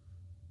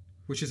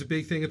 which is a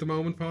big thing at the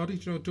moment, Paddy.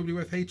 Do you know what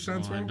WFH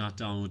stands for? I'm not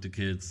down with the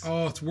kids.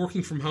 Oh, it's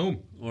working from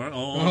home. He had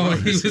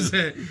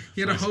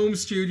a home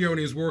studio and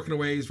he was working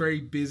away. He was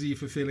very busy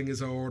fulfilling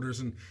his orders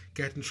and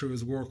getting through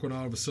his work when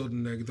all of a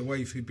sudden the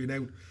wife who'd been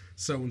out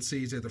sowing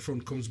seeds at the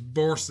front comes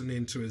bursting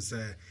into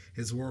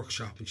his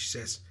workshop, and she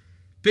says,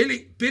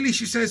 Billy,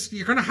 she says,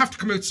 you're going to have to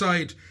come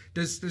outside.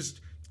 There's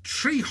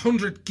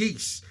 300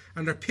 geese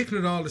and they're picking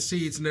at all the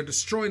seeds and they're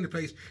destroying the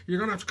place. You're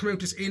going to have to come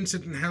out this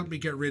instant and help me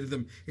get rid of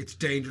them. It's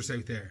dangerous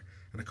out there.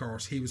 And of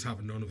course, he was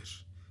having none of it.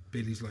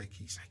 Billy's like,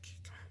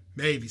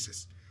 Maeve, he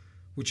says,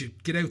 would you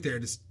get out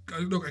there?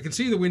 Look, I can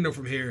see the window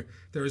from here.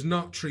 There is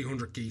not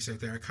 300 geese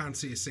out there. I can't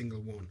see a single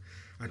one.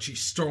 And she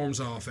storms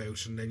off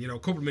out, and then, a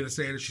couple of minutes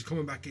later, she's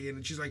coming back in,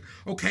 and she's like,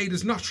 okay,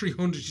 there's not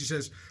 300, she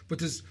says, but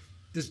there's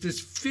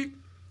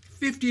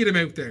 50 of them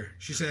out there,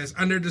 she says,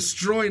 and they're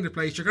destroying the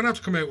place. You're going to have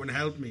to come out and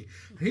help me.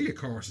 And he, of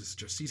course,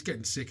 he's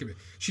getting sick of it.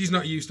 She's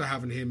not used to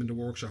having him in the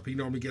workshop. He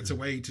normally gets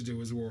away to do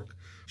his work.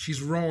 She's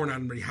roaring at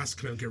him, but he has to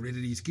come out and get rid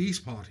of these geese,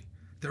 Paddy.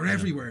 They're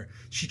everywhere.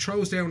 She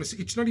throws down, the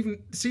seed's not even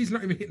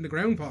hitting the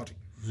ground, Paddy.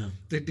 Yeah.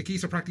 The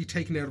geese are practically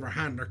taken out of her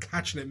hand. They're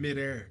catching it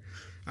mid-air.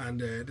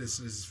 And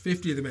there's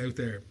 50 of them out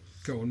there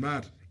going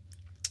mad.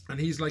 And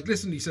he's like,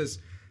 listen, he says,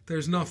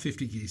 there's not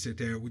 50 geese out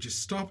there. Would you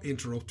stop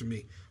interrupting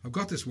me? I've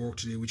got this work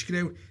to do. Would you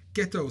get out,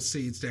 get those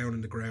seeds down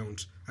in the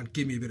ground and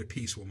give me a bit of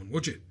peace, woman,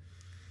 would you?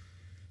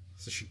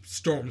 So she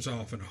storms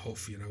off in a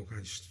huff,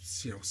 and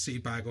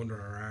seed bag under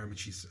her arm, and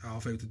she's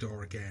off out the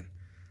door again.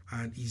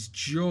 And he's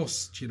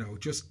just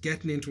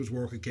getting into his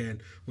work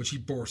again when she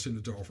bursts in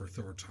the door for a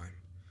third time.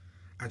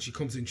 And she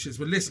comes in, she says,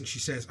 well, listen, she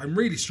says, I'm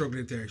really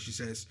struggling out there. She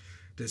says,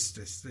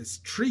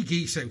 there's 3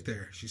 geese out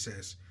there, she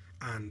says,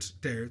 and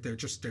they're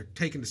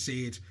taking the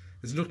seed.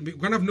 There's nothing. We're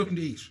gonna have nothing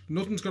to eat.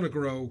 Nothing's gonna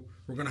grow.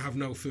 We're gonna have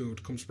no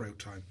food come sprout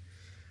time.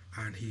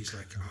 And he's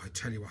like, I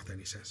tell you what. Then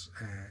he says,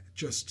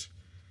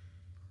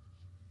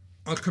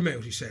 I'll come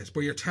out. He says,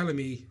 but you're telling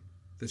me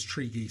there's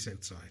 3 geese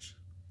outside.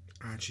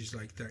 And she's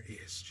like, there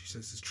is. She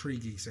says, there's 3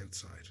 geese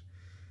outside.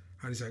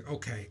 And he's like,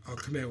 okay, I'll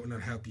come out and I'll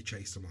help you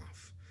chase them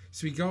off.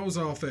 So he goes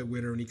off out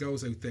with her, and he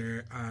goes out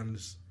there, and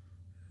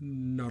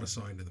not a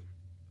sign of them.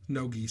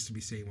 No geese to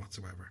be seen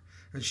whatsoever.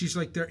 And she's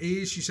like, there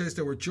is. She says,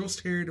 they were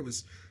just here. There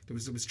was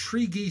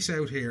 3 geese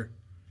out here.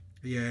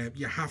 Yeah,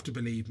 you have to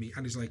believe me.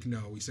 And he's like,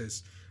 no. He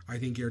says, I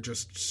think you're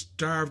just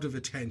starved of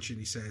attention.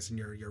 He says, and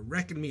you're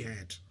wrecking me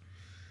head.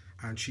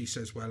 And she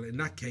says, well, in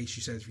that case,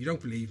 she says, if you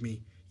don't believe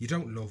me, you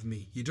don't love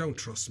me, you don't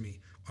trust me,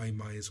 I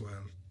might as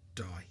well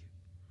die.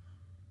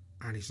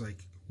 And he's like,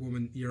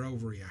 woman, you're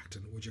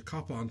overreacting. Would you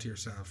cop on to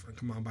yourself and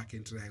come on back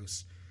into the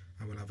house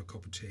and we'll have a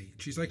cup of tea?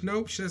 And she's like,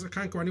 no. She says, I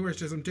can't go anywhere. She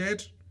says, I'm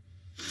dead.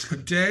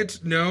 I'm dead.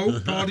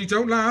 No, Paddy,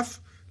 don't laugh.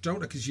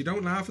 Because you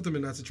don't laugh at them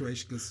in that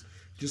situation, because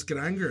you just get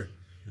anger.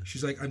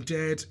 She's like, I'm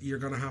dead. You're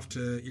gonna have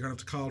to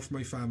call for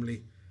my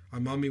family.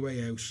 I'm on my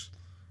way out,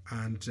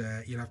 and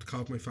you'll have to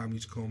call for my family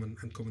to come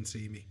and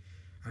see me.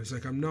 And he's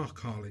like, I'm not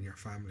calling your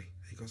family.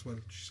 He goes, well,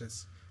 she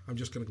says, I'm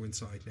just going to go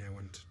inside now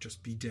and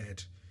just be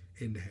dead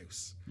in the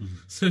house.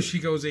 So she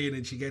goes in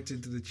and she gets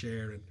into the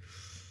chair and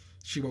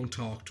she won't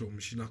talk to him.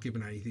 She's not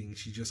giving anything.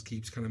 She just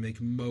keeps kind of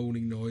making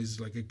moaning noises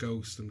like a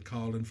ghost and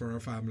calling for her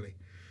family.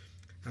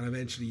 And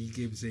eventually he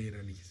gives in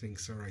and he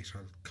thinks, all right,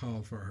 I'll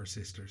call for her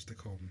sisters to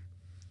come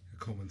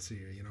and see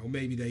her. You know,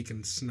 maybe they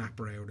can snap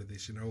her out of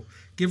this, you know,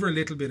 give her a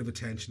little bit of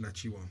attention that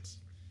she wants.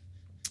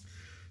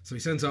 So he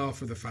sends off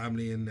for the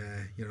family and,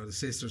 you know, the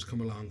sisters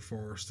come along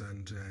first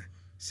and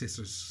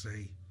sisters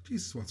say,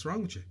 Jesus, what's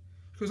wrong with you?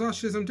 She goes, oh,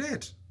 she says, I'm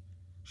dead.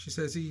 She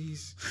says,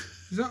 he's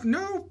not,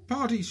 no,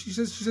 Paddy. She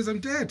says, I'm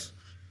dead.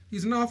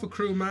 He's an awful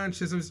cruel man. She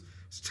says, I was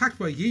attacked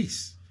by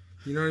geese.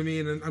 You know what I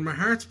mean? And my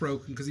heart's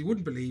broken because he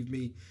wouldn't believe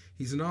me.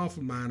 He's an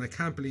awful man. I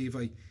can't believe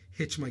I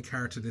hitched my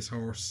car to this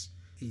horse.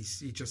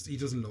 He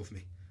doesn't love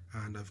me.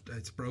 And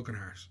it's a broken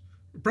heart.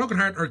 Broken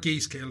heart or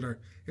geese killed her.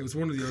 It was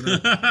one or the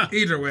other.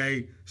 Either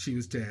way, she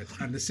was dead.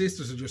 And the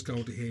sisters are just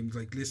going to him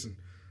like, listen,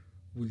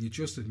 will you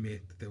just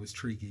admit that there was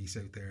 3 geese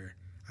out there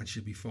and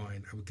she'll be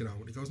fine and we'll get on?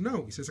 And he goes,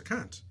 no. He says, I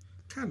can't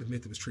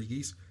admit there was 3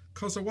 geese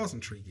because there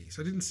wasn't 3 geese.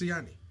 I didn't see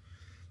any.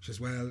 She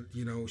says, well,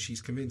 you know,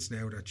 she's convinced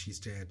now that she's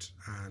dead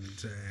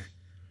and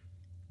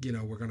you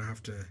know, we're gonna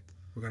have to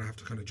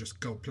kind of just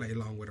go play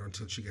along with her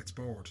until she gets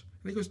bored.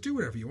 And he goes, do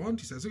whatever you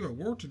want. He says, I've got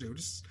work to do.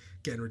 This is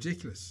getting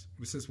ridiculous.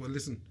 He says, well,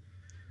 listen,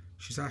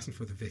 she's asking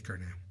for the vicar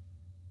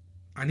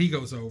now. And he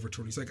goes over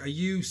to her. He's like, are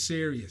you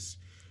serious?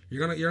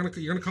 You're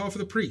gonna call for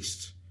the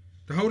priest.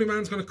 The holy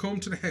man's gonna come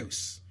to the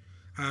house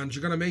and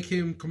you're gonna make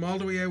him come all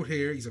the way out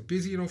here. He's a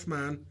busy enough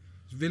man.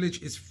 His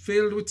village is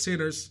filled with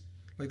sinners,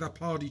 like that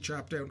Paddy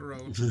chap down the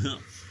road.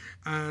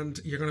 And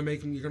you're gonna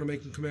make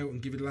him come out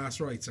and give you the last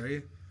rites, are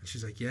you? And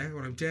she's like, yeah,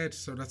 well, I'm dead,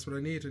 so that's what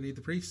I need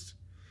the priest.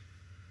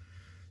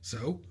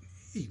 So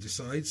he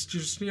decides to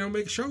just, you know,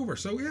 make a show of her.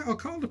 So yeah, I'll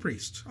call the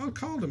priest. I'll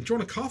call them. Do you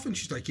want a coffin?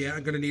 She's like, yeah,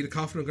 I'm going to need a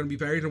coffin. I'm going to be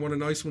buried. I want a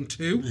nice one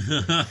too.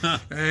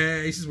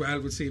 He says, well,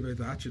 we'll see about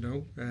that, you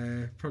know.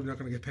 Probably not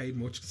going to get paid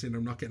much considering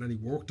I'm not getting any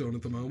work done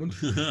at the moment.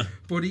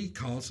 But he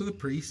calls for the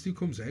priest who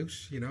comes out.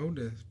 You know,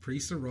 the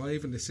priests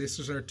arrive and the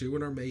sisters are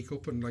doing her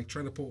makeup and like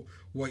trying to put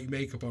white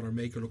makeup on her,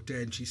 make her look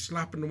dead. And she's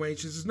slapping away.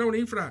 She says, no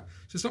need for that.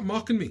 She says, stop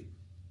mocking me.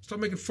 Stop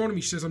making fun of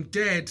me. She says, I'm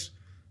dead.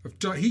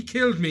 He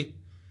killed me.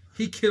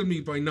 He killed me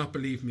by not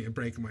believing me and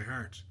breaking my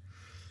heart.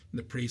 And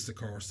the priest, of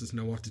course, doesn't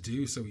know what to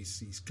do, so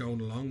he's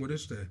going along with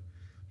it.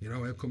 You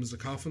know, out comes the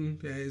coffin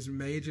is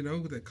made, you know,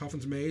 the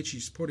coffin's made,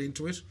 she's put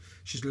into it,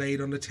 she's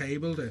laid on the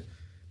table, the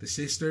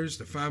sisters,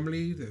 the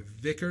family, the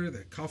vicar,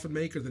 the coffin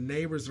maker, the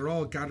neighbours, they're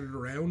all gathered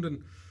around, and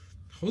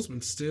the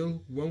husband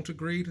still won't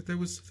agree that there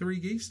was 3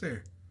 geese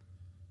there.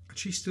 And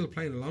she's still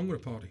playing along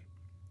with it, Paddy.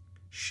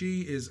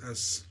 She is as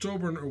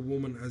stubborn a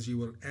woman as you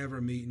will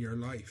ever meet in your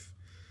life.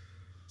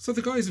 So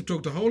the guys have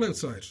dug the hole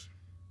outside,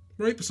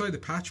 right beside the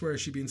patch where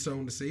she'd been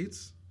sowing the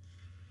seeds.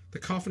 The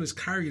coffin is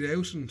carried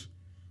out and,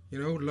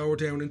 you know, lowered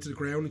down into the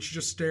ground, and she's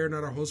just staring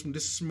at her husband,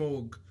 this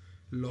smug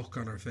look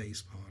on her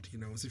face, Pod, you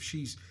know, as if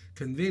she's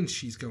convinced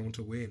she's going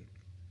to win.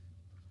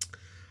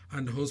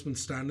 And the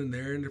husband's standing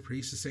there and the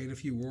priest is saying a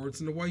few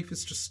words and the wife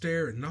is just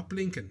staring, not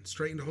blinking,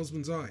 straight in the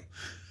husband's eye.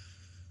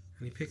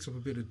 And he picks up a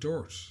bit of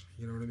dirt,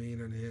 you know what I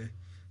mean, and he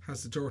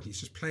has the dirt and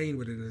he's just playing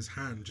with it in his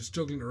hand, just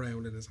juggling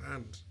around in his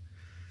hand.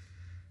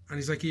 And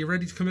he's like, are you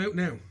ready to come out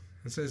now?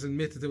 And says,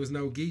 admit that there was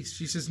no geese.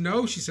 She says,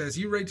 no, she says, are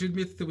you ready to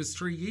admit that there was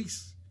 3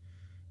 geese?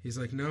 He's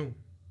like, no.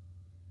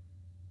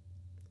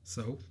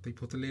 So they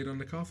put the lid on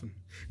the coffin.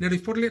 Now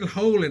they've put a little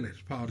hole in it,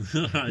 Pod.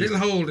 A little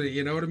hole in it,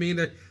 you know what I mean?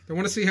 They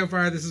want to see how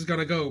far this is going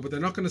to go, but they're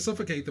not going to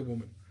suffocate the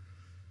woman.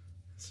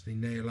 So they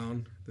nail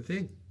on the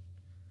thing.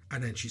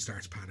 And then she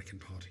starts panicking,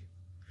 Pod.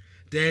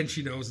 Then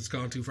she knows it's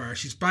gone too far.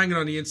 She's banging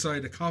on the inside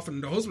of the coffin,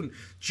 and the husband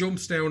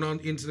jumps down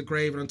into the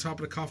grave and on top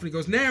of the coffin. He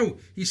goes, now,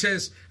 he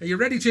says, are you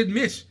ready to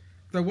admit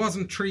there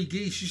wasn't 3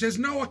 geese? She says,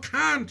 no, I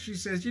can't. She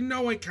says, you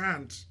know I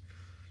can't.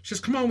 She says,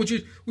 come on, would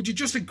you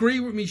just agree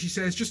with me? She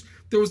says, just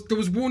there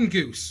was 1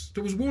 goose.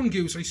 There was 1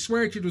 goose. I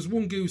swear to you, there was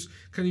 1 goose.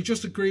 Can you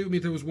just agree with me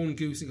there was 1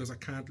 goose? He goes, I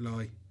can't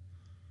lie.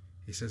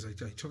 He says,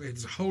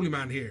 there's a holy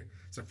man here.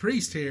 There's a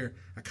priest here.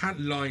 I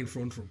can't lie in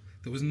front of him.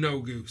 There was no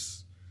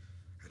goose.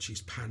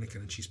 She's panicking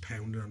and she's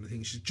pounding on the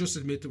thing. She just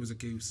admit there was a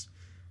goose.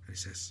 And he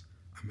says,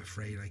 I'm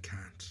afraid I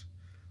can't.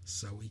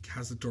 So he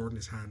has the dirt in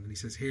his hand and he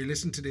says, here,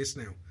 listen to this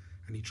now.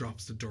 And he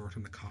drops the dirt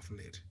on the coffin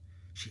lid.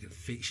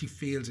 She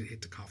feels it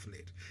hit the coffin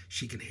lid.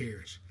 She can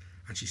hear it.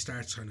 And she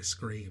starts trying to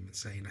scream and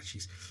saying that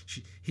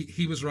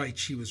he was right,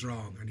 she was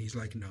wrong. And he's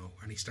like, no.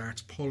 And he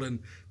starts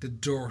pulling the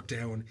dirt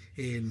down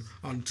in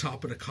on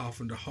top of the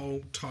coffin the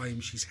whole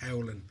time she's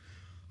howling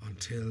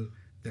until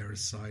there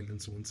is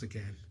silence once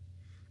again.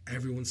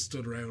 Everyone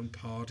stood around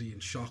Paddy in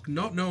shock,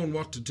 not knowing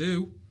what to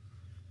do.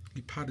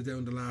 He patted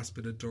down the last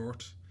bit of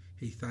dirt.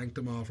 He thanked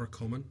them all for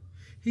coming.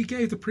 He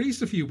gave the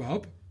priest a few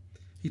bob.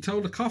 He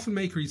told the coffin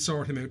maker he'd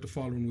sort him out the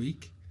following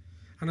week.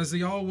 And as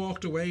they all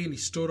walked away and he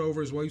stood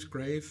over his wife's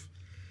grave,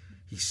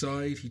 he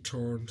sighed, he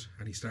turned,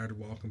 and he started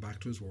walking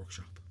back to his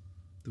workshop.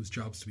 There was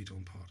jobs to be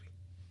done, Paddy.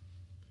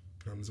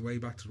 But on his way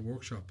back to the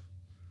workshop,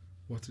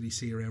 What did he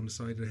see around the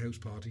side of the house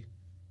party?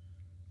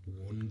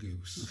 One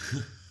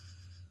goose.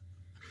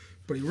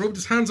 But he rubbed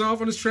his hands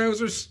off on his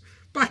trousers,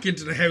 back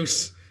into the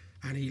house,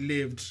 and he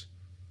lived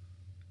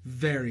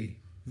very,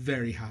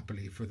 very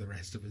happily for the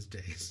rest of his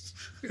days.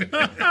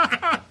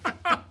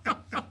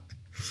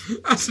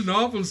 That's an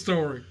awful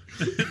story.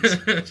 Do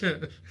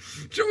you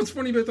know what's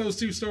funny about those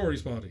two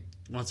stories, Paddy?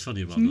 What's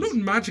funny about There's this?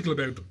 nothing magical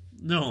about them.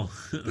 No.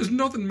 There's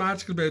nothing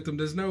magical about them.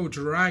 There's no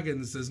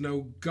dragons. There's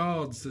no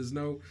gods. There's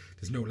no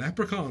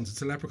leprechauns.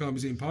 It's a Leprechaun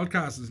Museum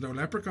podcast. There's no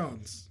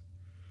leprechauns.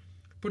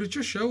 But it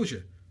just shows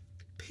you,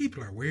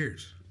 people are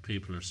weird.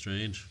 People are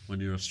strange when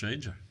you're a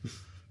stranger.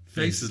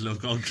 Faces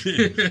look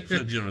ugly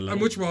when you're alone. I'm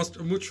much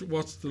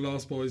watched The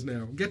Lost Boys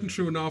now. I'm getting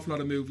through an awful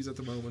lot of movies at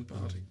the moment,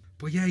 Paddy.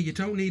 But yeah, you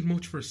don't need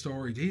much for a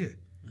story, do you?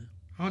 Yeah.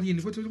 All you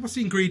need, what's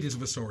the ingredients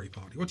of a story,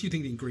 Paddy? What do you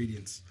think the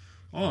ingredients?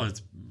 Oh,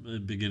 it's a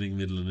beginning,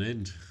 middle, and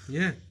end.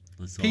 Yeah.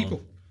 That's people.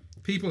 all.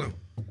 People.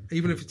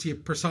 Even if it's you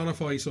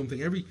personify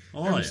something, every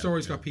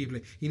story's got people.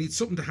 You need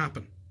something to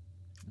happen.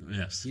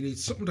 Yes. You need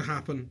something to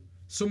happen.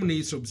 Someone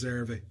needs to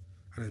observe it,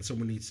 and then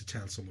someone needs to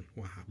tell someone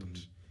what happened.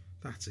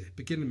 That's it.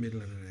 Beginning,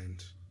 middle, and an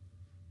end.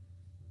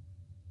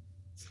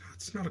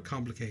 It's not a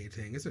complicated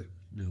thing, is it?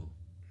 No.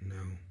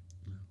 No.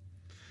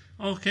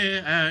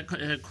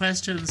 Okay,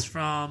 questions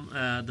from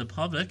the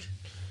public.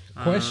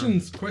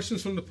 Questions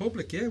from the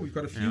public. Yeah, we've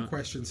got a few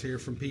questions here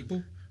from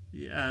people.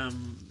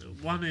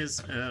 One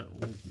is,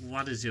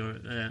 what is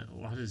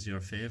your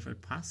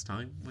favourite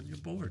pastime when you're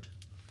bored?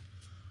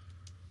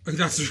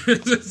 That's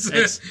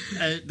it's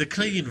the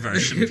clean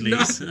version,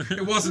 please. No,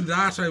 it wasn't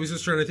that. I was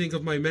just trying to think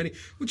of my many.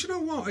 But you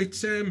know what?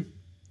 It's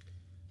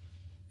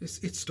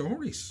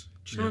stories.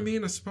 Do you know what I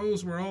mean? I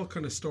suppose we're all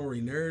kind of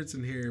story nerds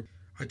in here.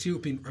 I've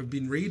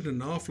been reading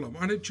an awful lot.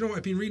 And do you know what?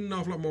 I've been reading an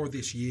awful lot more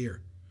this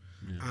year,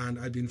 and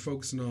I've been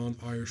focusing on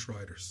Irish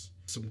writers.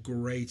 Some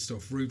great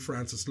stuff. Ruth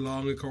Francis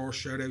Long, of course,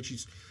 shout out.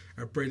 She's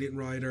a brilliant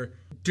writer.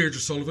 Deirdre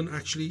Sullivan,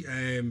 actually,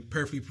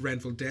 Perfectly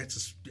Preventable Deaths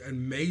is an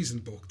amazing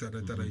book that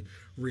I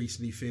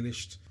recently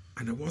finished.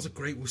 And it was a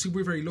great... Well, see,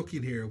 we're very lucky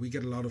in here. We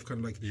get a lot of kind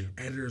of like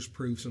editors'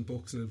 proofs and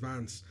books in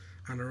advance.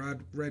 And I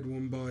read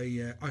one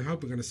by... I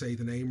hope I'm going to say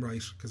the name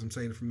right, because I'm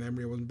saying it from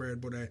memory. I wasn't bred,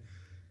 but a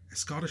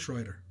Scottish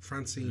writer,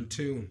 Francine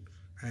Toon,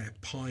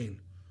 Pine.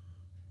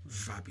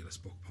 Fabulous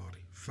book,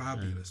 Paddy.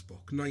 Fabulous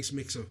book. Nice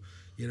mix of,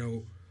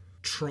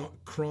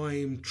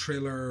 crime,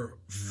 thriller,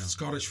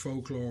 Scottish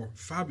folklore.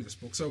 Fabulous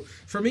book. So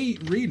for me,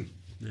 reading.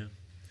 Yeah.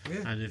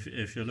 And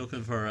if you're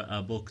looking for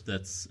a book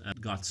that's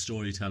got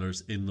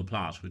storytellers in the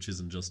plot, which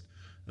isn't just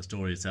a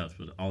story itself,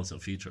 but also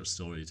features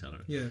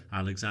storyteller. Yeah.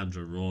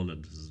 Alexandra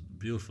Rowland has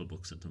beautiful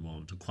books at the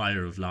moment. A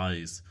Choir of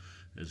Lies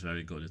is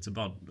very good. It's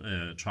about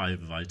a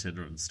tribe of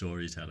itinerant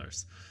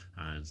storytellers,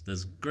 and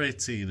there's a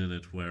great scene in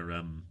it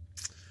where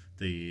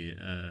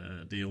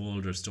the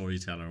older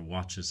storyteller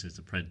watches his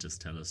apprentice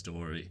tell a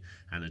story,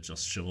 and it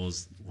just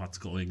shows what's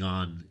going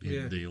on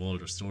in the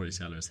older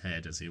storyteller's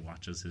head as he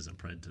watches his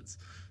apprentice.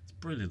 It's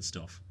brilliant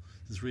stuff.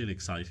 It's really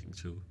exciting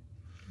too.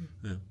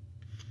 Yeah.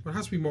 Well, it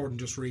has to be more than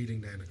just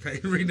reading then, okay?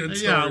 Reading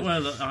stories. Yeah,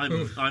 well, I'm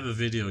a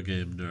video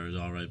game nerd,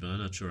 all right, but I'm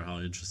not sure how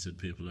interested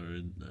people are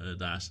in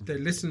that. They're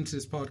listening to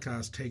this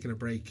podcast, taking a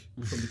break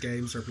from the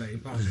games they're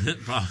playing. Probably.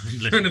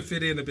 Trying to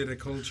fit in a bit of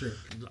culture.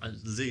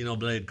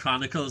 Xenoblade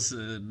Chronicles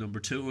number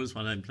 2 is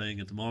what I'm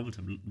playing at the moment.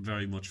 I'm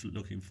very much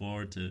looking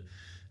forward to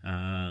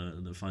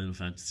the Final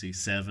Fantasy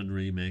VII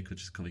remake,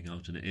 which is coming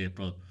out in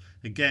April.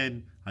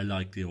 Again, I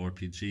like the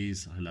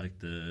RPGs. I like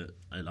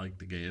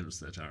the games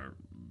that are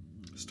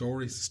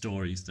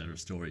stories that are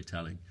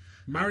storytelling.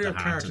 Mario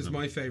Kart is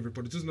my favourite,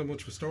 but it doesn't have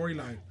much of a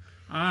storyline.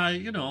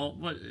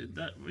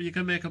 You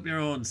can make up your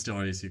own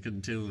stories. You can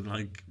do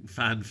like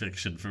fan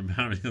fiction for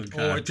Mario Kart.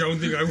 Oh, I don't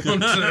think I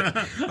want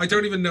to. I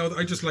don't even know.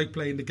 I just like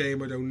playing the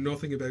game. I know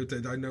nothing about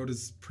it. I know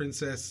there's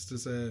Princess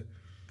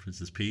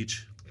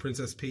Peach.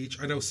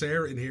 I know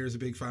Sarah in here is a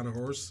big fan of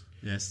hers.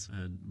 Yes,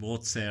 and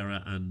both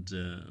Sarah and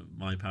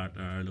my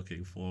partner are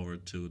looking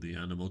forward to the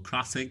Animal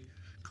Crossing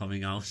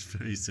coming out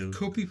very soon.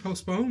 Could be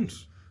postponed.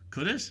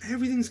 Could it?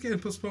 Everything's getting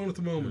postponed at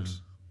the moment.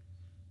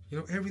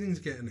 Everything's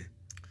getting it.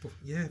 But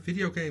yeah,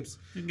 video games.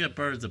 You can get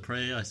Birds of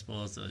Prey, I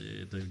suppose.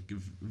 The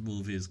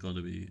movie is going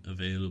to be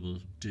available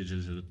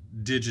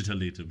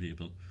digitally to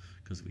people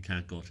because we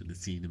can't go to the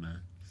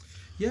cinema.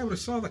 Yeah, but I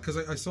saw that because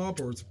I saw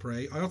Birds of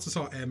Prey. I also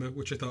saw Emma,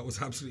 which I thought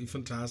was absolutely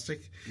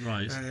fantastic.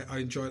 Right. I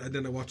enjoyed it. And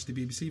then I watched the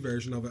BBC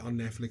version of it on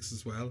Netflix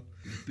as well.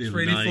 It's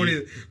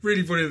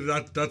really funny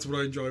that's what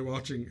I enjoy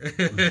watching.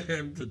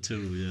 The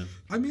two, yeah.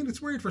 I mean, it's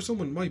weird for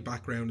someone, my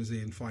background is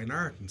in fine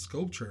art and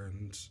sculpture,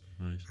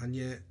 and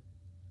yet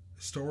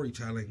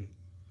storytelling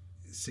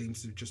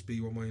seems to just be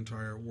what my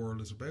entire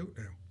world is about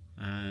now.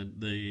 And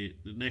the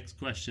next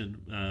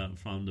question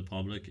from the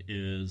public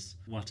is,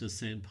 what does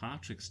St.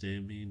 Patrick's Day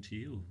mean to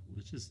you?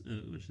 Which is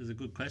a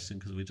good question,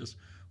 because we just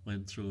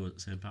went through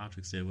St.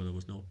 Patrick's Day where there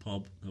was no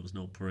pub, there was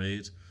no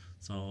parade.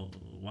 So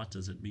what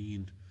does it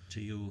mean to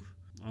you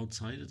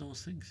outside of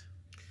those things?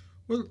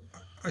 Well,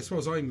 I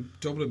suppose I'm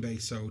Dublin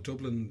based, so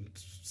Dublin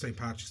St.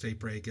 Patrick's Day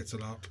parade gets a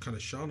lot kind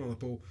of shone on it,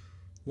 but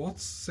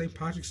What's St.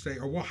 Patrick's Day,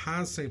 or what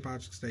has St.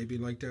 Patrick's Day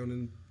been like down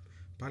in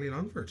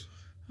Ballylongford?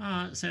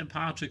 St.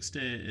 Patrick's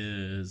Day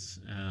is,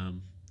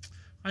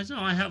 I don't know,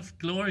 I have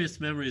glorious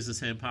memories of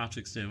St.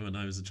 Patrick's Day when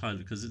I was a child,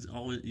 because it's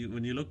always,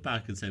 when you look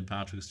back at St.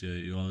 Patrick's Day,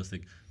 you always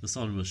think the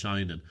sun was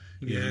shining.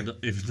 Yeah.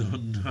 Even though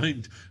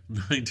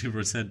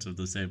 90% of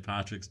the St.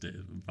 Patrick's Day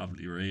was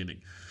probably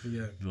raining.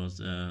 Yeah. But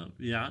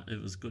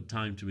it was a good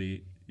time to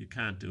be, you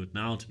can't do it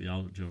now, to be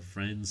out with your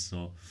friends,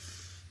 so,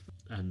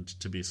 and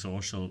to be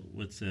social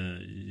with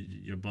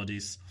your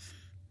buddies.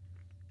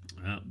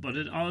 But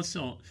it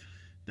also,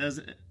 there's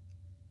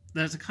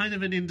a kind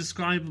of an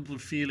indescribable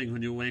feeling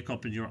when you wake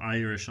up and you're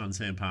Irish on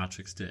St.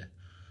 Patrick's Day,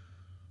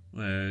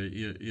 where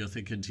you're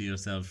thinking to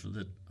yourself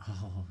that,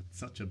 oh, it's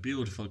such a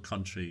beautiful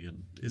country,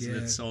 and isn't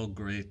it so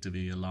great to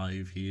be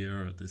alive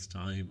here at this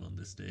time, on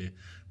this day,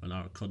 when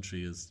our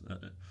country is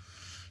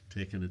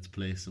taking its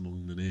place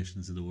among the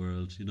nations of the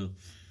world, you know.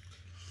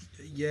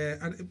 Yeah,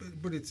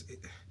 but it's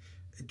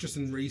just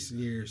in recent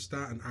years,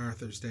 that and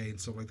Arthur's Day and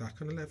stuff like that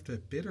kind of left a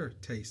bitter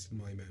taste in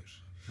my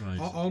mouth. Right.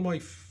 All my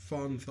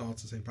fond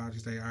thoughts of St.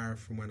 Patrick's Day are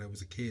from when I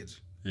was a kid.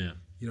 Yeah.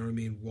 You know what I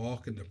mean?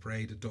 Walking the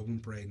parade, the Dublin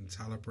parade and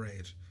Tallaght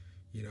parade,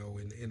 you know,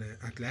 in an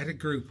athletic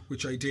group,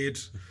 which I did,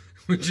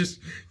 which is,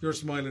 you're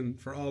smiling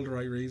for all the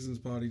right reasons,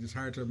 Paddy. It's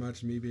hard to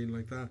imagine me being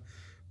like that.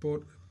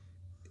 But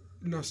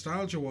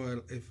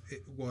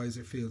nostalgia-wise,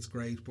 it feels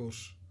great, but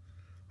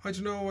I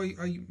don't know,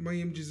 my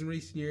images in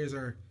recent years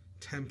are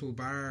Temple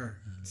Bar,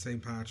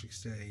 St.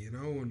 Patrick's Day, you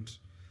know, and...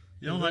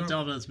 You know what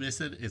Dublin's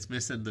missing? It's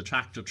missing the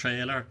tractor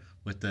trailer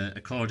with the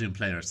accordion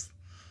players.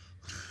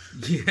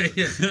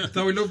 Yeah.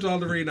 Though we loved all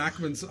the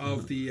reenactments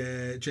of the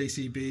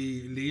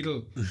JCB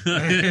Lidl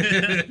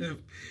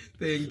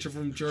thing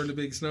from during the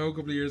big snow a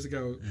couple of years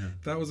ago. Yeah.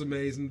 That was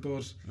amazing,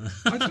 but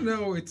I don't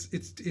know.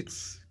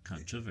 It's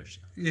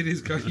controversial. It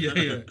is,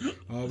 yeah.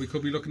 Oh, we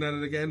could be looking at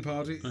it again,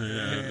 Paddy.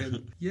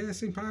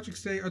 St.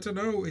 Patrick's Day. I don't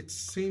know. It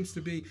seems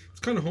to be.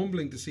 It's kind of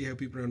humbling to see how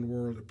people around the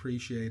world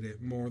appreciate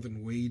it more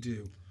than we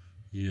do.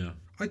 Yeah.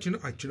 Do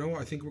you know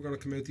what? I think we're going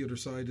to come out the other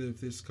side of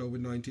this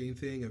COVID-19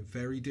 thing, a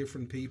very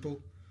different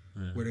people.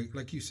 Yeah.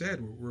 Like you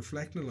said, we're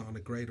reflecting a lot on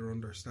a greater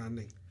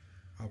understanding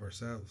of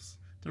ourselves.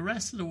 The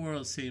rest of the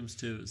world seems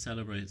to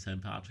celebrate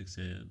St. Patrick's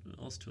Day, and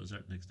us to a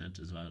certain extent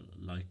as well,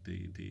 like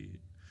the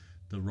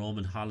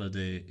Roman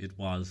holiday it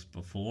was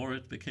before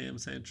it became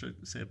St.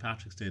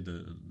 Patrick's Day,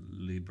 the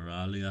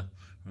Liberalia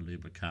or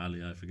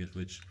Libercalia, I forget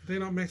which. Are they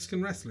not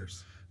Mexican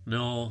wrestlers?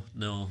 No,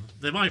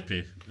 they might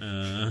be.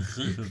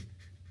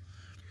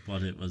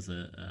 But it was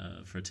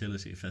a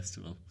fertility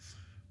festival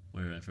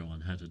where everyone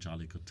had a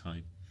jolly good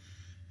time.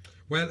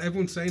 Well,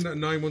 everyone's saying that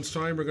in 9 months'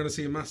 time we're going to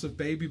see a massive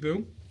baby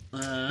boom,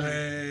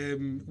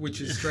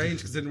 which is strange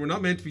because then we're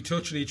not meant to be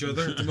touching each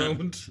other at the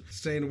moment,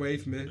 staying away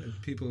from it. And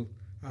people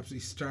absolutely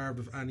starved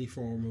of any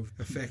form of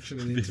affection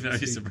and intimacy. I'd be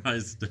very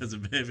surprised if there's a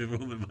baby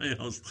boom in my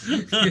house.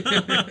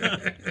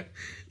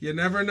 You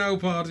never know,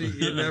 Paddy.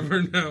 You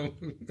never know.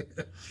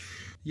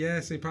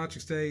 Yeah, St.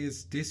 Patrick's Day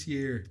is this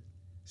year.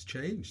 It's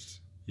changed.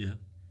 Yeah.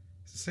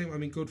 The same. I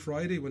mean, Good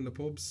Friday when the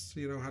pubs,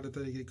 you know, had it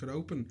that they could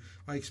open,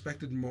 I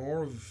expected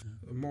more,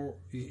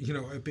 you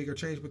know, a bigger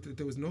change, but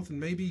there was nothing.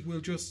 Maybe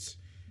we'll just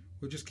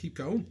keep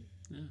going.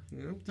 Yeah.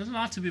 You know, there's a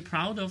lot to be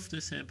proud of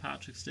this St.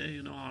 Patrick's Day.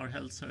 You know, our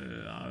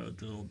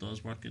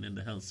those working in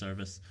the health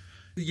service.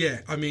 Yeah,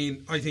 I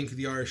mean, I think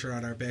the Irish are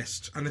at our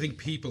best, and I think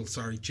people,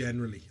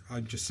 generally,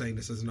 I'm just saying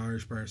this as an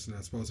Irish person.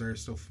 I suppose our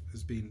stuff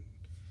has been,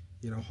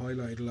 you know,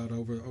 highlighted a lot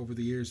over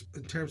the years.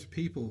 In terms of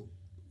people,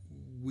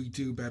 we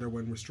do better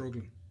when we're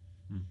struggling.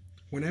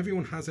 When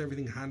everyone has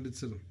everything handed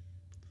to them,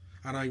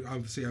 and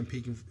I'm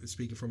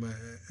speaking from a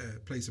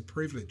place of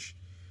privilege,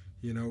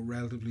 you know,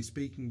 relatively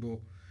speaking, but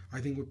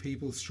I think when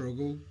people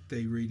struggle,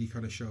 they really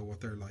kind of show what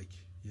they're like,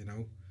 you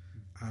know,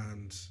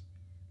 and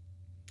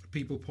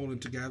people pulling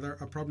together.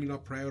 I'm probably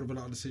not proud of a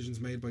lot of decisions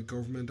made by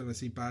government, and I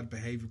see bad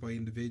behaviour by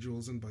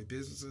individuals and by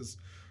businesses,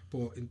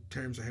 but in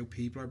terms of how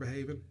people are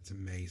behaving, it's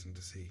amazing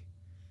to see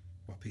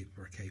what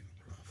people are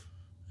capable of.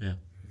 Yeah.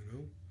 You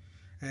know?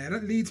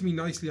 That leads me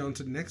nicely on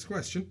to the next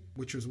question,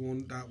 which was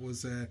one that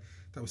was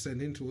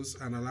sent in to us,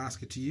 and I'll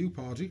ask it to you,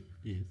 Paddy.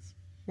 Yes.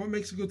 What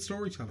makes a good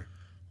storyteller?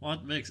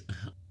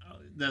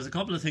 There's a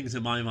couple of things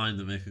in my mind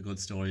that make a good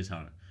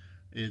storyteller.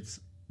 It's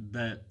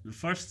that the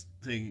first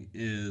thing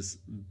is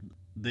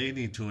they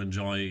need to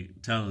enjoy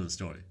telling the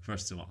story,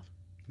 first of all.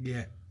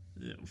 Yeah.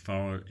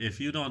 For if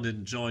you don't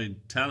enjoy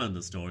telling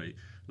the story,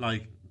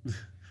 like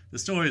the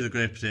story of the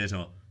Great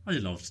Potato, I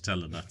loved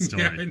telling that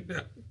story. Yeah, I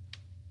know.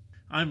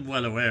 I'm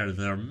well aware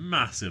there are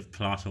massive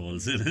plot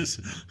holes in it,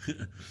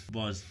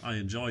 but I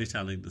enjoy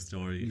telling the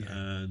story,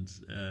 and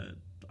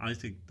I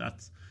think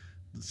that's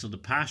so. The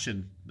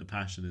passion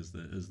is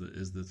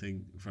the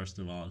thing first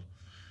of all.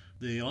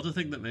 The other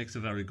thing that makes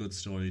a very good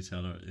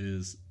storyteller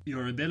is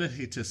your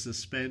ability to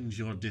suspend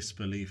your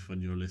disbelief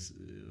when you're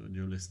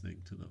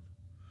listening to them.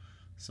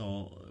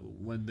 So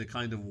when they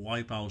kind of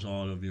wipe out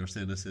all of your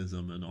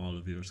cynicism and all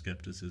of your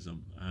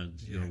skepticism,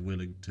 and you're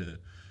willing to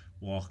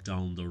walk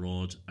down the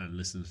road and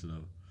listen to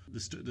them,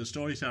 The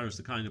storyteller is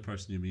the kind of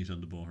person you meet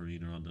on the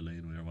Bohereen or on the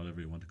laneway or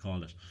whatever you want to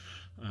call it,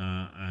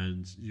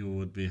 and you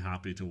would be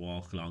happy to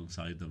walk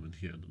alongside them and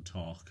hear them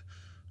talk.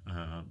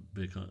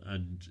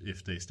 And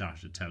if they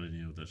started telling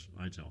you that,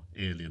 I don't know,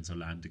 aliens are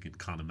landing in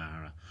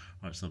Connemara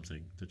or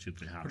something, that you'd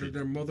be happy. Or that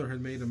their mother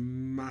had made a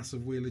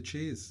massive wheel of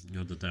cheese.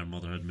 That their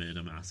mother had made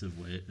a massive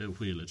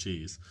wheel of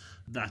cheese.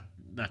 That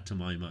to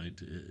my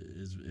mind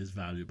is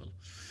valuable.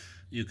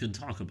 You can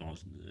talk about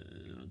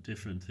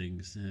different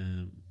things,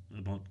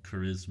 about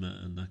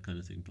charisma and that kind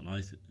of thing, but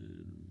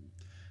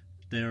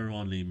they're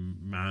only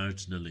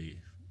marginally.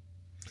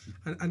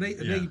 And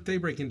they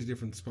break into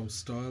different, suppose,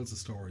 styles of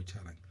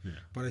storytelling. Yeah.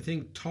 But I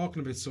think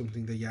talking about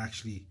something that you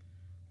actually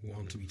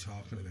want to be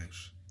talking about.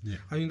 Yeah.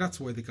 I mean, that's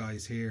why the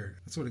guys here.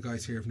 That's why the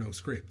guys here have no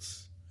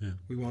scripts. Yeah.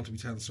 We want to be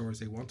telling stories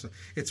they want to.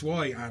 It's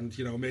why, and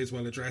may as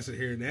well address it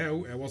here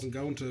now. I wasn't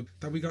going to.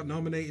 That we got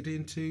nominated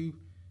into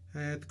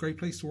the Great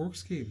Place to Work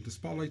scheme, the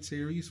Spotlight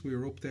series. We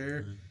were up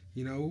there.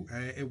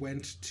 It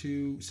went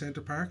to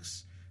Centre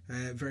Parks,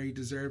 very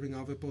deserving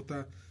of it. But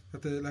that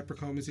the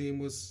Leprechaun Museum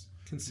was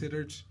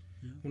considered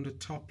one of the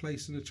top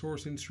places in the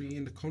tourist industry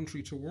in the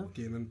country to work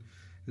in, and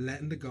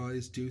letting the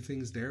guys do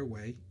things their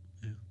way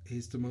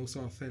is the most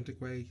authentic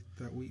way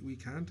that we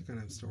can to kind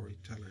of have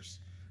storytellers.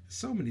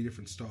 So many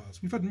different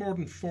styles. We've had more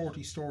than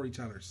 40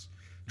 storytellers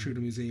through the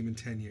museum in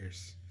 10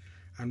 years,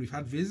 and we've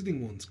had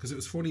visiting ones, because it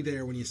was funny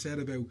there when you said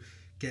about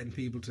getting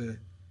people to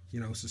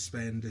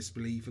suspend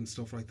disbelief and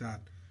stuff like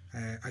that.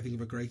 I think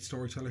of a great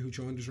storyteller who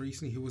joined us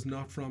recently who was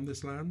not from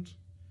this land.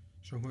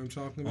 So who I'm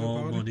talking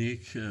about?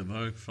 Monique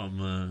Berg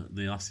from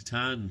the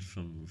Occitan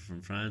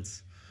from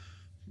France.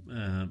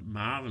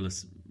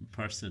 Marvellous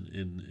person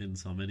in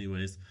so many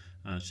ways.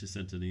 She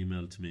sent an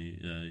email to me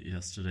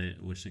yesterday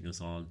wishing us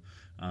all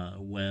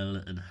well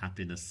and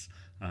happiness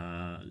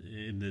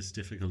in this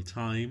difficult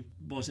time.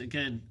 But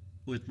again,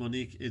 with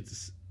Monique,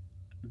 it's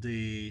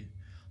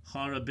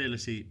her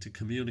ability to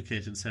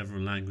communicate in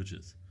several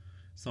languages.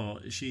 So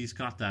she's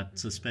got that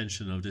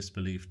suspension of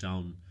disbelief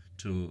down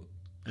to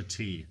a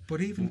T.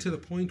 But even to the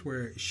point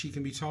where she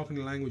can be talking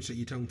a language that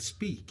you don't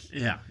speak.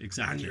 Yeah,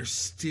 exactly. And you're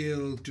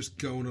still just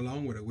going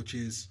along with it, which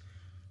is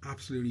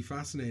absolutely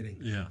fascinating.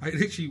 Yeah. I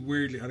actually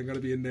weirdly, and I'm going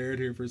to be a nerd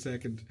here for a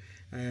second,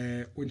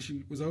 when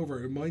she was over,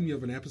 it reminded me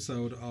of an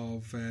episode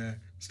of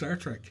Star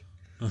Trek.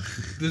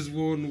 There's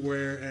one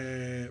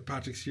where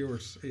Patrick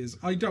Stewart is,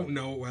 I don't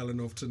know it well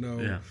enough to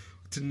know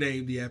to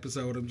name the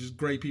episode. I'm just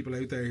great people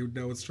out there who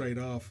know it straight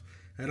off.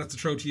 And that's a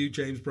throw to you,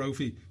 James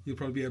Brophy. You'll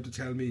probably be able to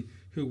tell me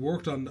who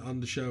worked on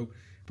the show.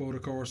 But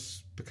of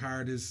course,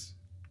 Picard is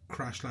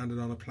crash landed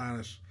on a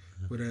planet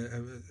with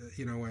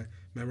a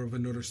member of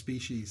another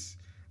species,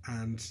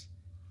 and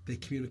they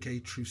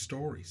communicate through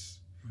stories.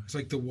 Right. It's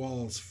like the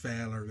walls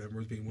fell. I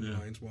remember as being one of the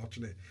lines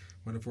watching it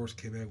when it first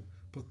came out.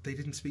 But they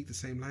didn't speak the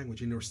same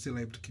language, and they were still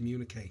able to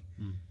communicate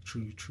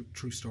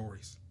through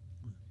stories,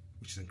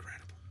 which is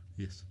incredible.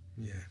 Yes.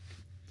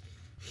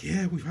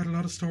 Yeah, we've had a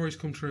lot of stories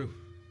come true.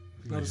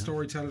 A lot of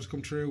storytellers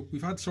come through.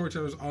 We've had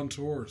storytellers on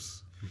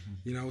tours.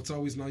 Mm-hmm. It's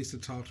always nice to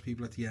talk to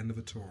people at the end of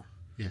a tour.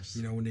 Yes.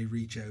 When they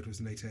reach out and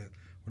they tell,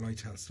 well, I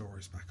tell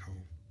stories back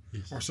home.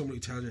 Yes. Or somebody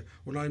tells you,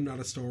 well, I'm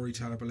not a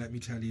storyteller, but let me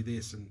tell you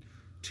this. And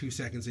 2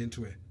 seconds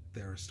into it,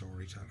 they're a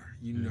storyteller.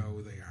 You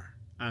know they are.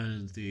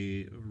 And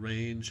the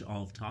range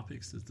of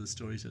topics that the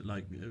stories,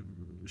 like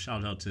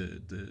shout out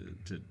to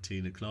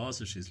Tina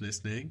Claus if she's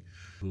listening,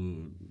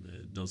 who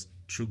does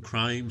true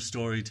crime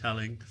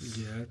storytelling.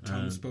 Yeah,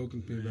 Tom's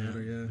spoken to me about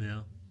her. Yeah.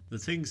 The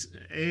things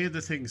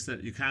that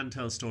you can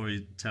tell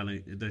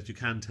storytelling, that you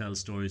can tell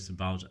stories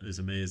about, is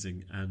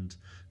amazing, and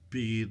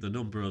B, the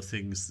number of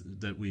things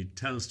that we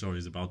tell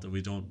stories about that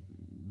we don't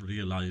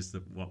realise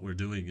that what we're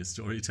doing is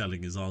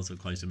storytelling is also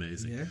quite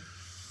amazing. Yeah.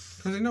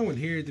 Because I know in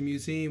here at the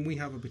museum we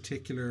have a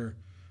particular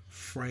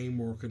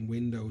framework and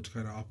window to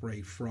kind of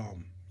operate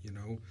from.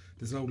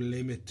 There's no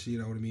limit,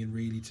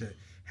 really, to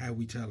how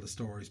we tell the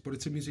stories. But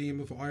it's a museum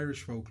of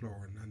Irish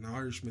folklore and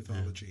Irish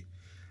mythology.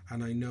 Yeah.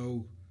 And I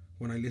know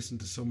when I listen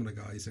to some of the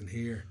guys in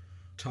here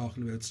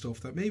talking about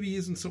stuff that maybe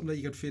isn't something that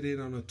you could fit in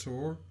on a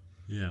tour.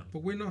 Yeah.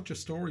 But we're not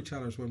just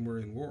storytellers when we're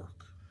in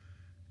work.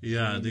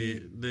 Yeah,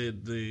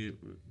 the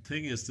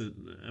thing is to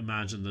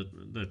imagine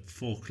that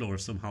folklore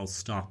somehow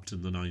stopped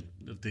at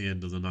the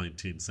end of the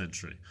 19th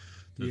century.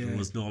 That there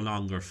was no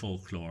longer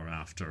folklore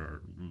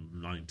after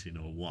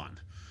 1901.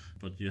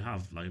 But you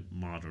have like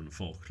modern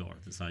folklore,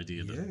 this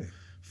idea that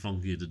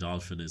Funky the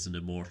dolphin is an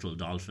immortal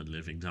dolphin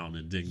living down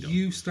in Dingle.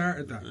 You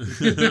started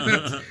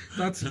that.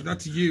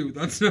 that's you.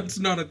 That's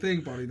not a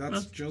thing, Bonnie.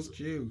 That's just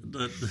you.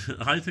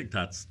 I think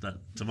that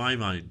to my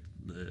mind.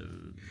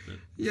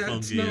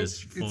 Funky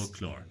is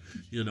folklore,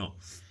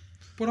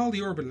 But all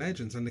the urban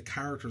legends and the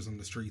characters on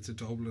the streets of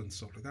Dublin and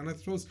stuff like that. And I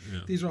suppose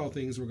these are all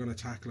things we're going to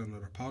tackle in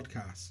other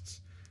podcasts.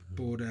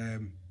 But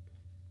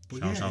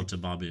Shout out to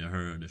Bobby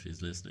Ahern if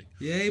he's listening.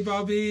 Yay,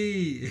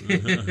 Bobby!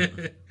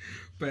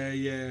 But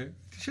yeah,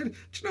 do you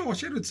know what?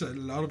 She would say a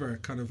lot of our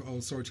kind of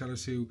old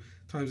storytellers who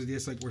times like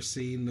this, like we're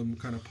seeing them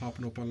kind of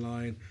popping up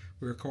online.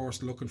 We're of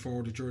course looking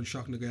forward to during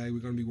Shocking the Guy. We're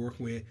going to be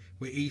working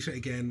with Ita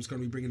again. Who's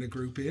going to be bringing a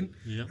group in.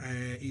 Yeah.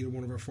 Ita,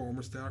 one of our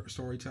former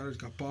storytellers.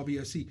 Got Bobby.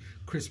 I see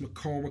Chris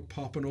McCormick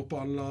popping up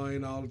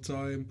online all the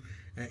time.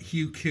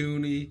 Hugh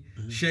Cooney,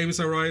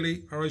 Seamus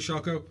O'Reilly. All right,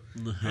 Shocko.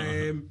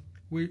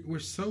 We're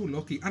so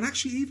lucky, and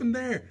actually even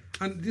there,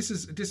 and this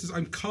is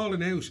I'm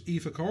calling out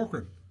Aoife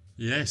Corcoran.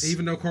 Yes.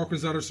 Even though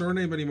Corcoran's not her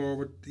surname anymore,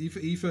 but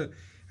Aoife,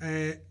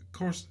 of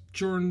course,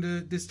 during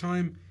this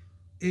time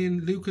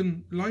in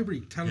Lucan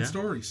Library, telling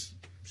stories,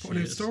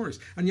 putting out stories,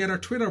 and yet our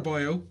Twitter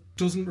bio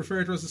doesn't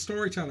refer to her as a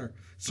storyteller.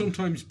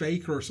 Sometimes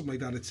baker or something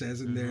like that it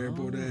says in there,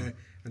 but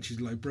and she's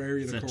a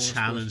librarian. It's of course. It's a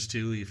challenge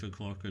to Aoife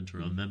Corcoran to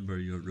remember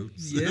your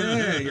roots.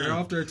 Yeah, you're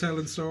off there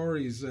telling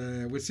stories.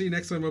 We'll see you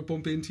next time I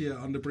bump into you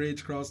on the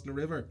bridge crossing the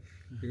river.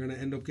 You're going to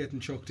end up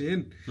getting chucked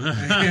in.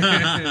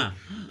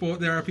 But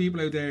there are people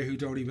out there who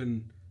don't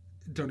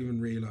even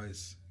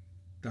realise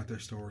that they're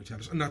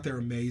storytellers and that they're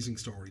amazing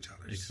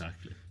storytellers.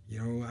 Exactly. You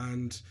know,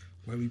 and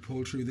when we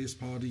pull through this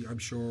poddy, I'm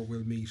sure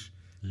we'll meet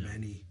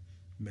many,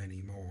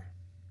 many more.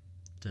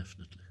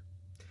 Definitely.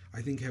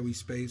 I think how we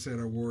space out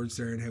our words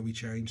there and how we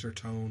change our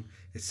tone,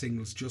 it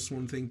signals just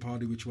one thing,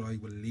 Poddy, which I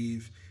will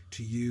leave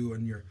to you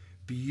and your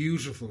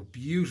beautiful,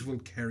 beautiful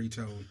Kerry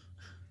tone.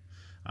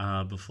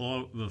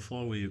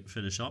 Before we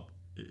finish up,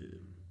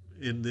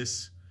 in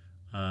this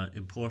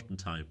important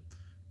time,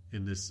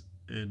 in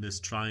this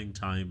trying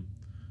time,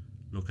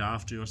 look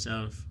after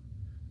yourself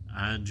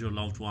and your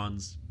loved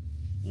ones.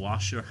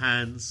 Wash your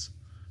hands.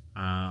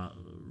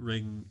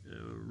 Ring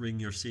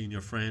your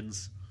senior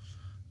friends,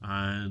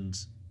 and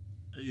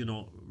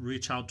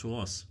reach out to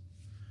us.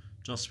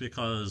 Just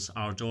because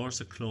our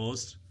doors are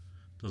closed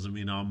doesn't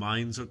mean our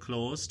minds are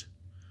closed.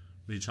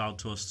 Reach out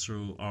to us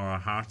through, or our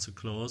hearts are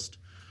closed.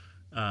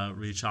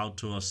 Reach out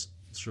to us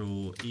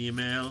through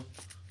email,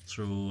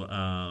 through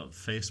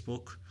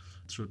Facebook,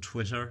 through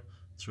Twitter,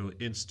 through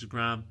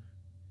Instagram,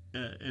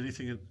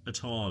 anything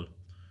at all.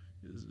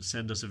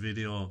 Send us a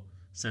video,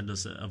 send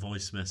us a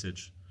voice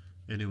message,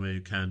 any way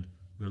you can.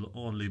 We'll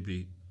only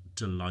be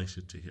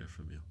delighted to hear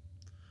from you.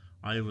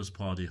 I was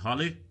Paddy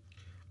Holly.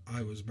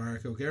 I was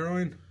Mark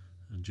O'Geroin.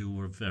 And you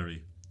were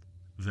very,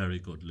 very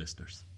good listeners.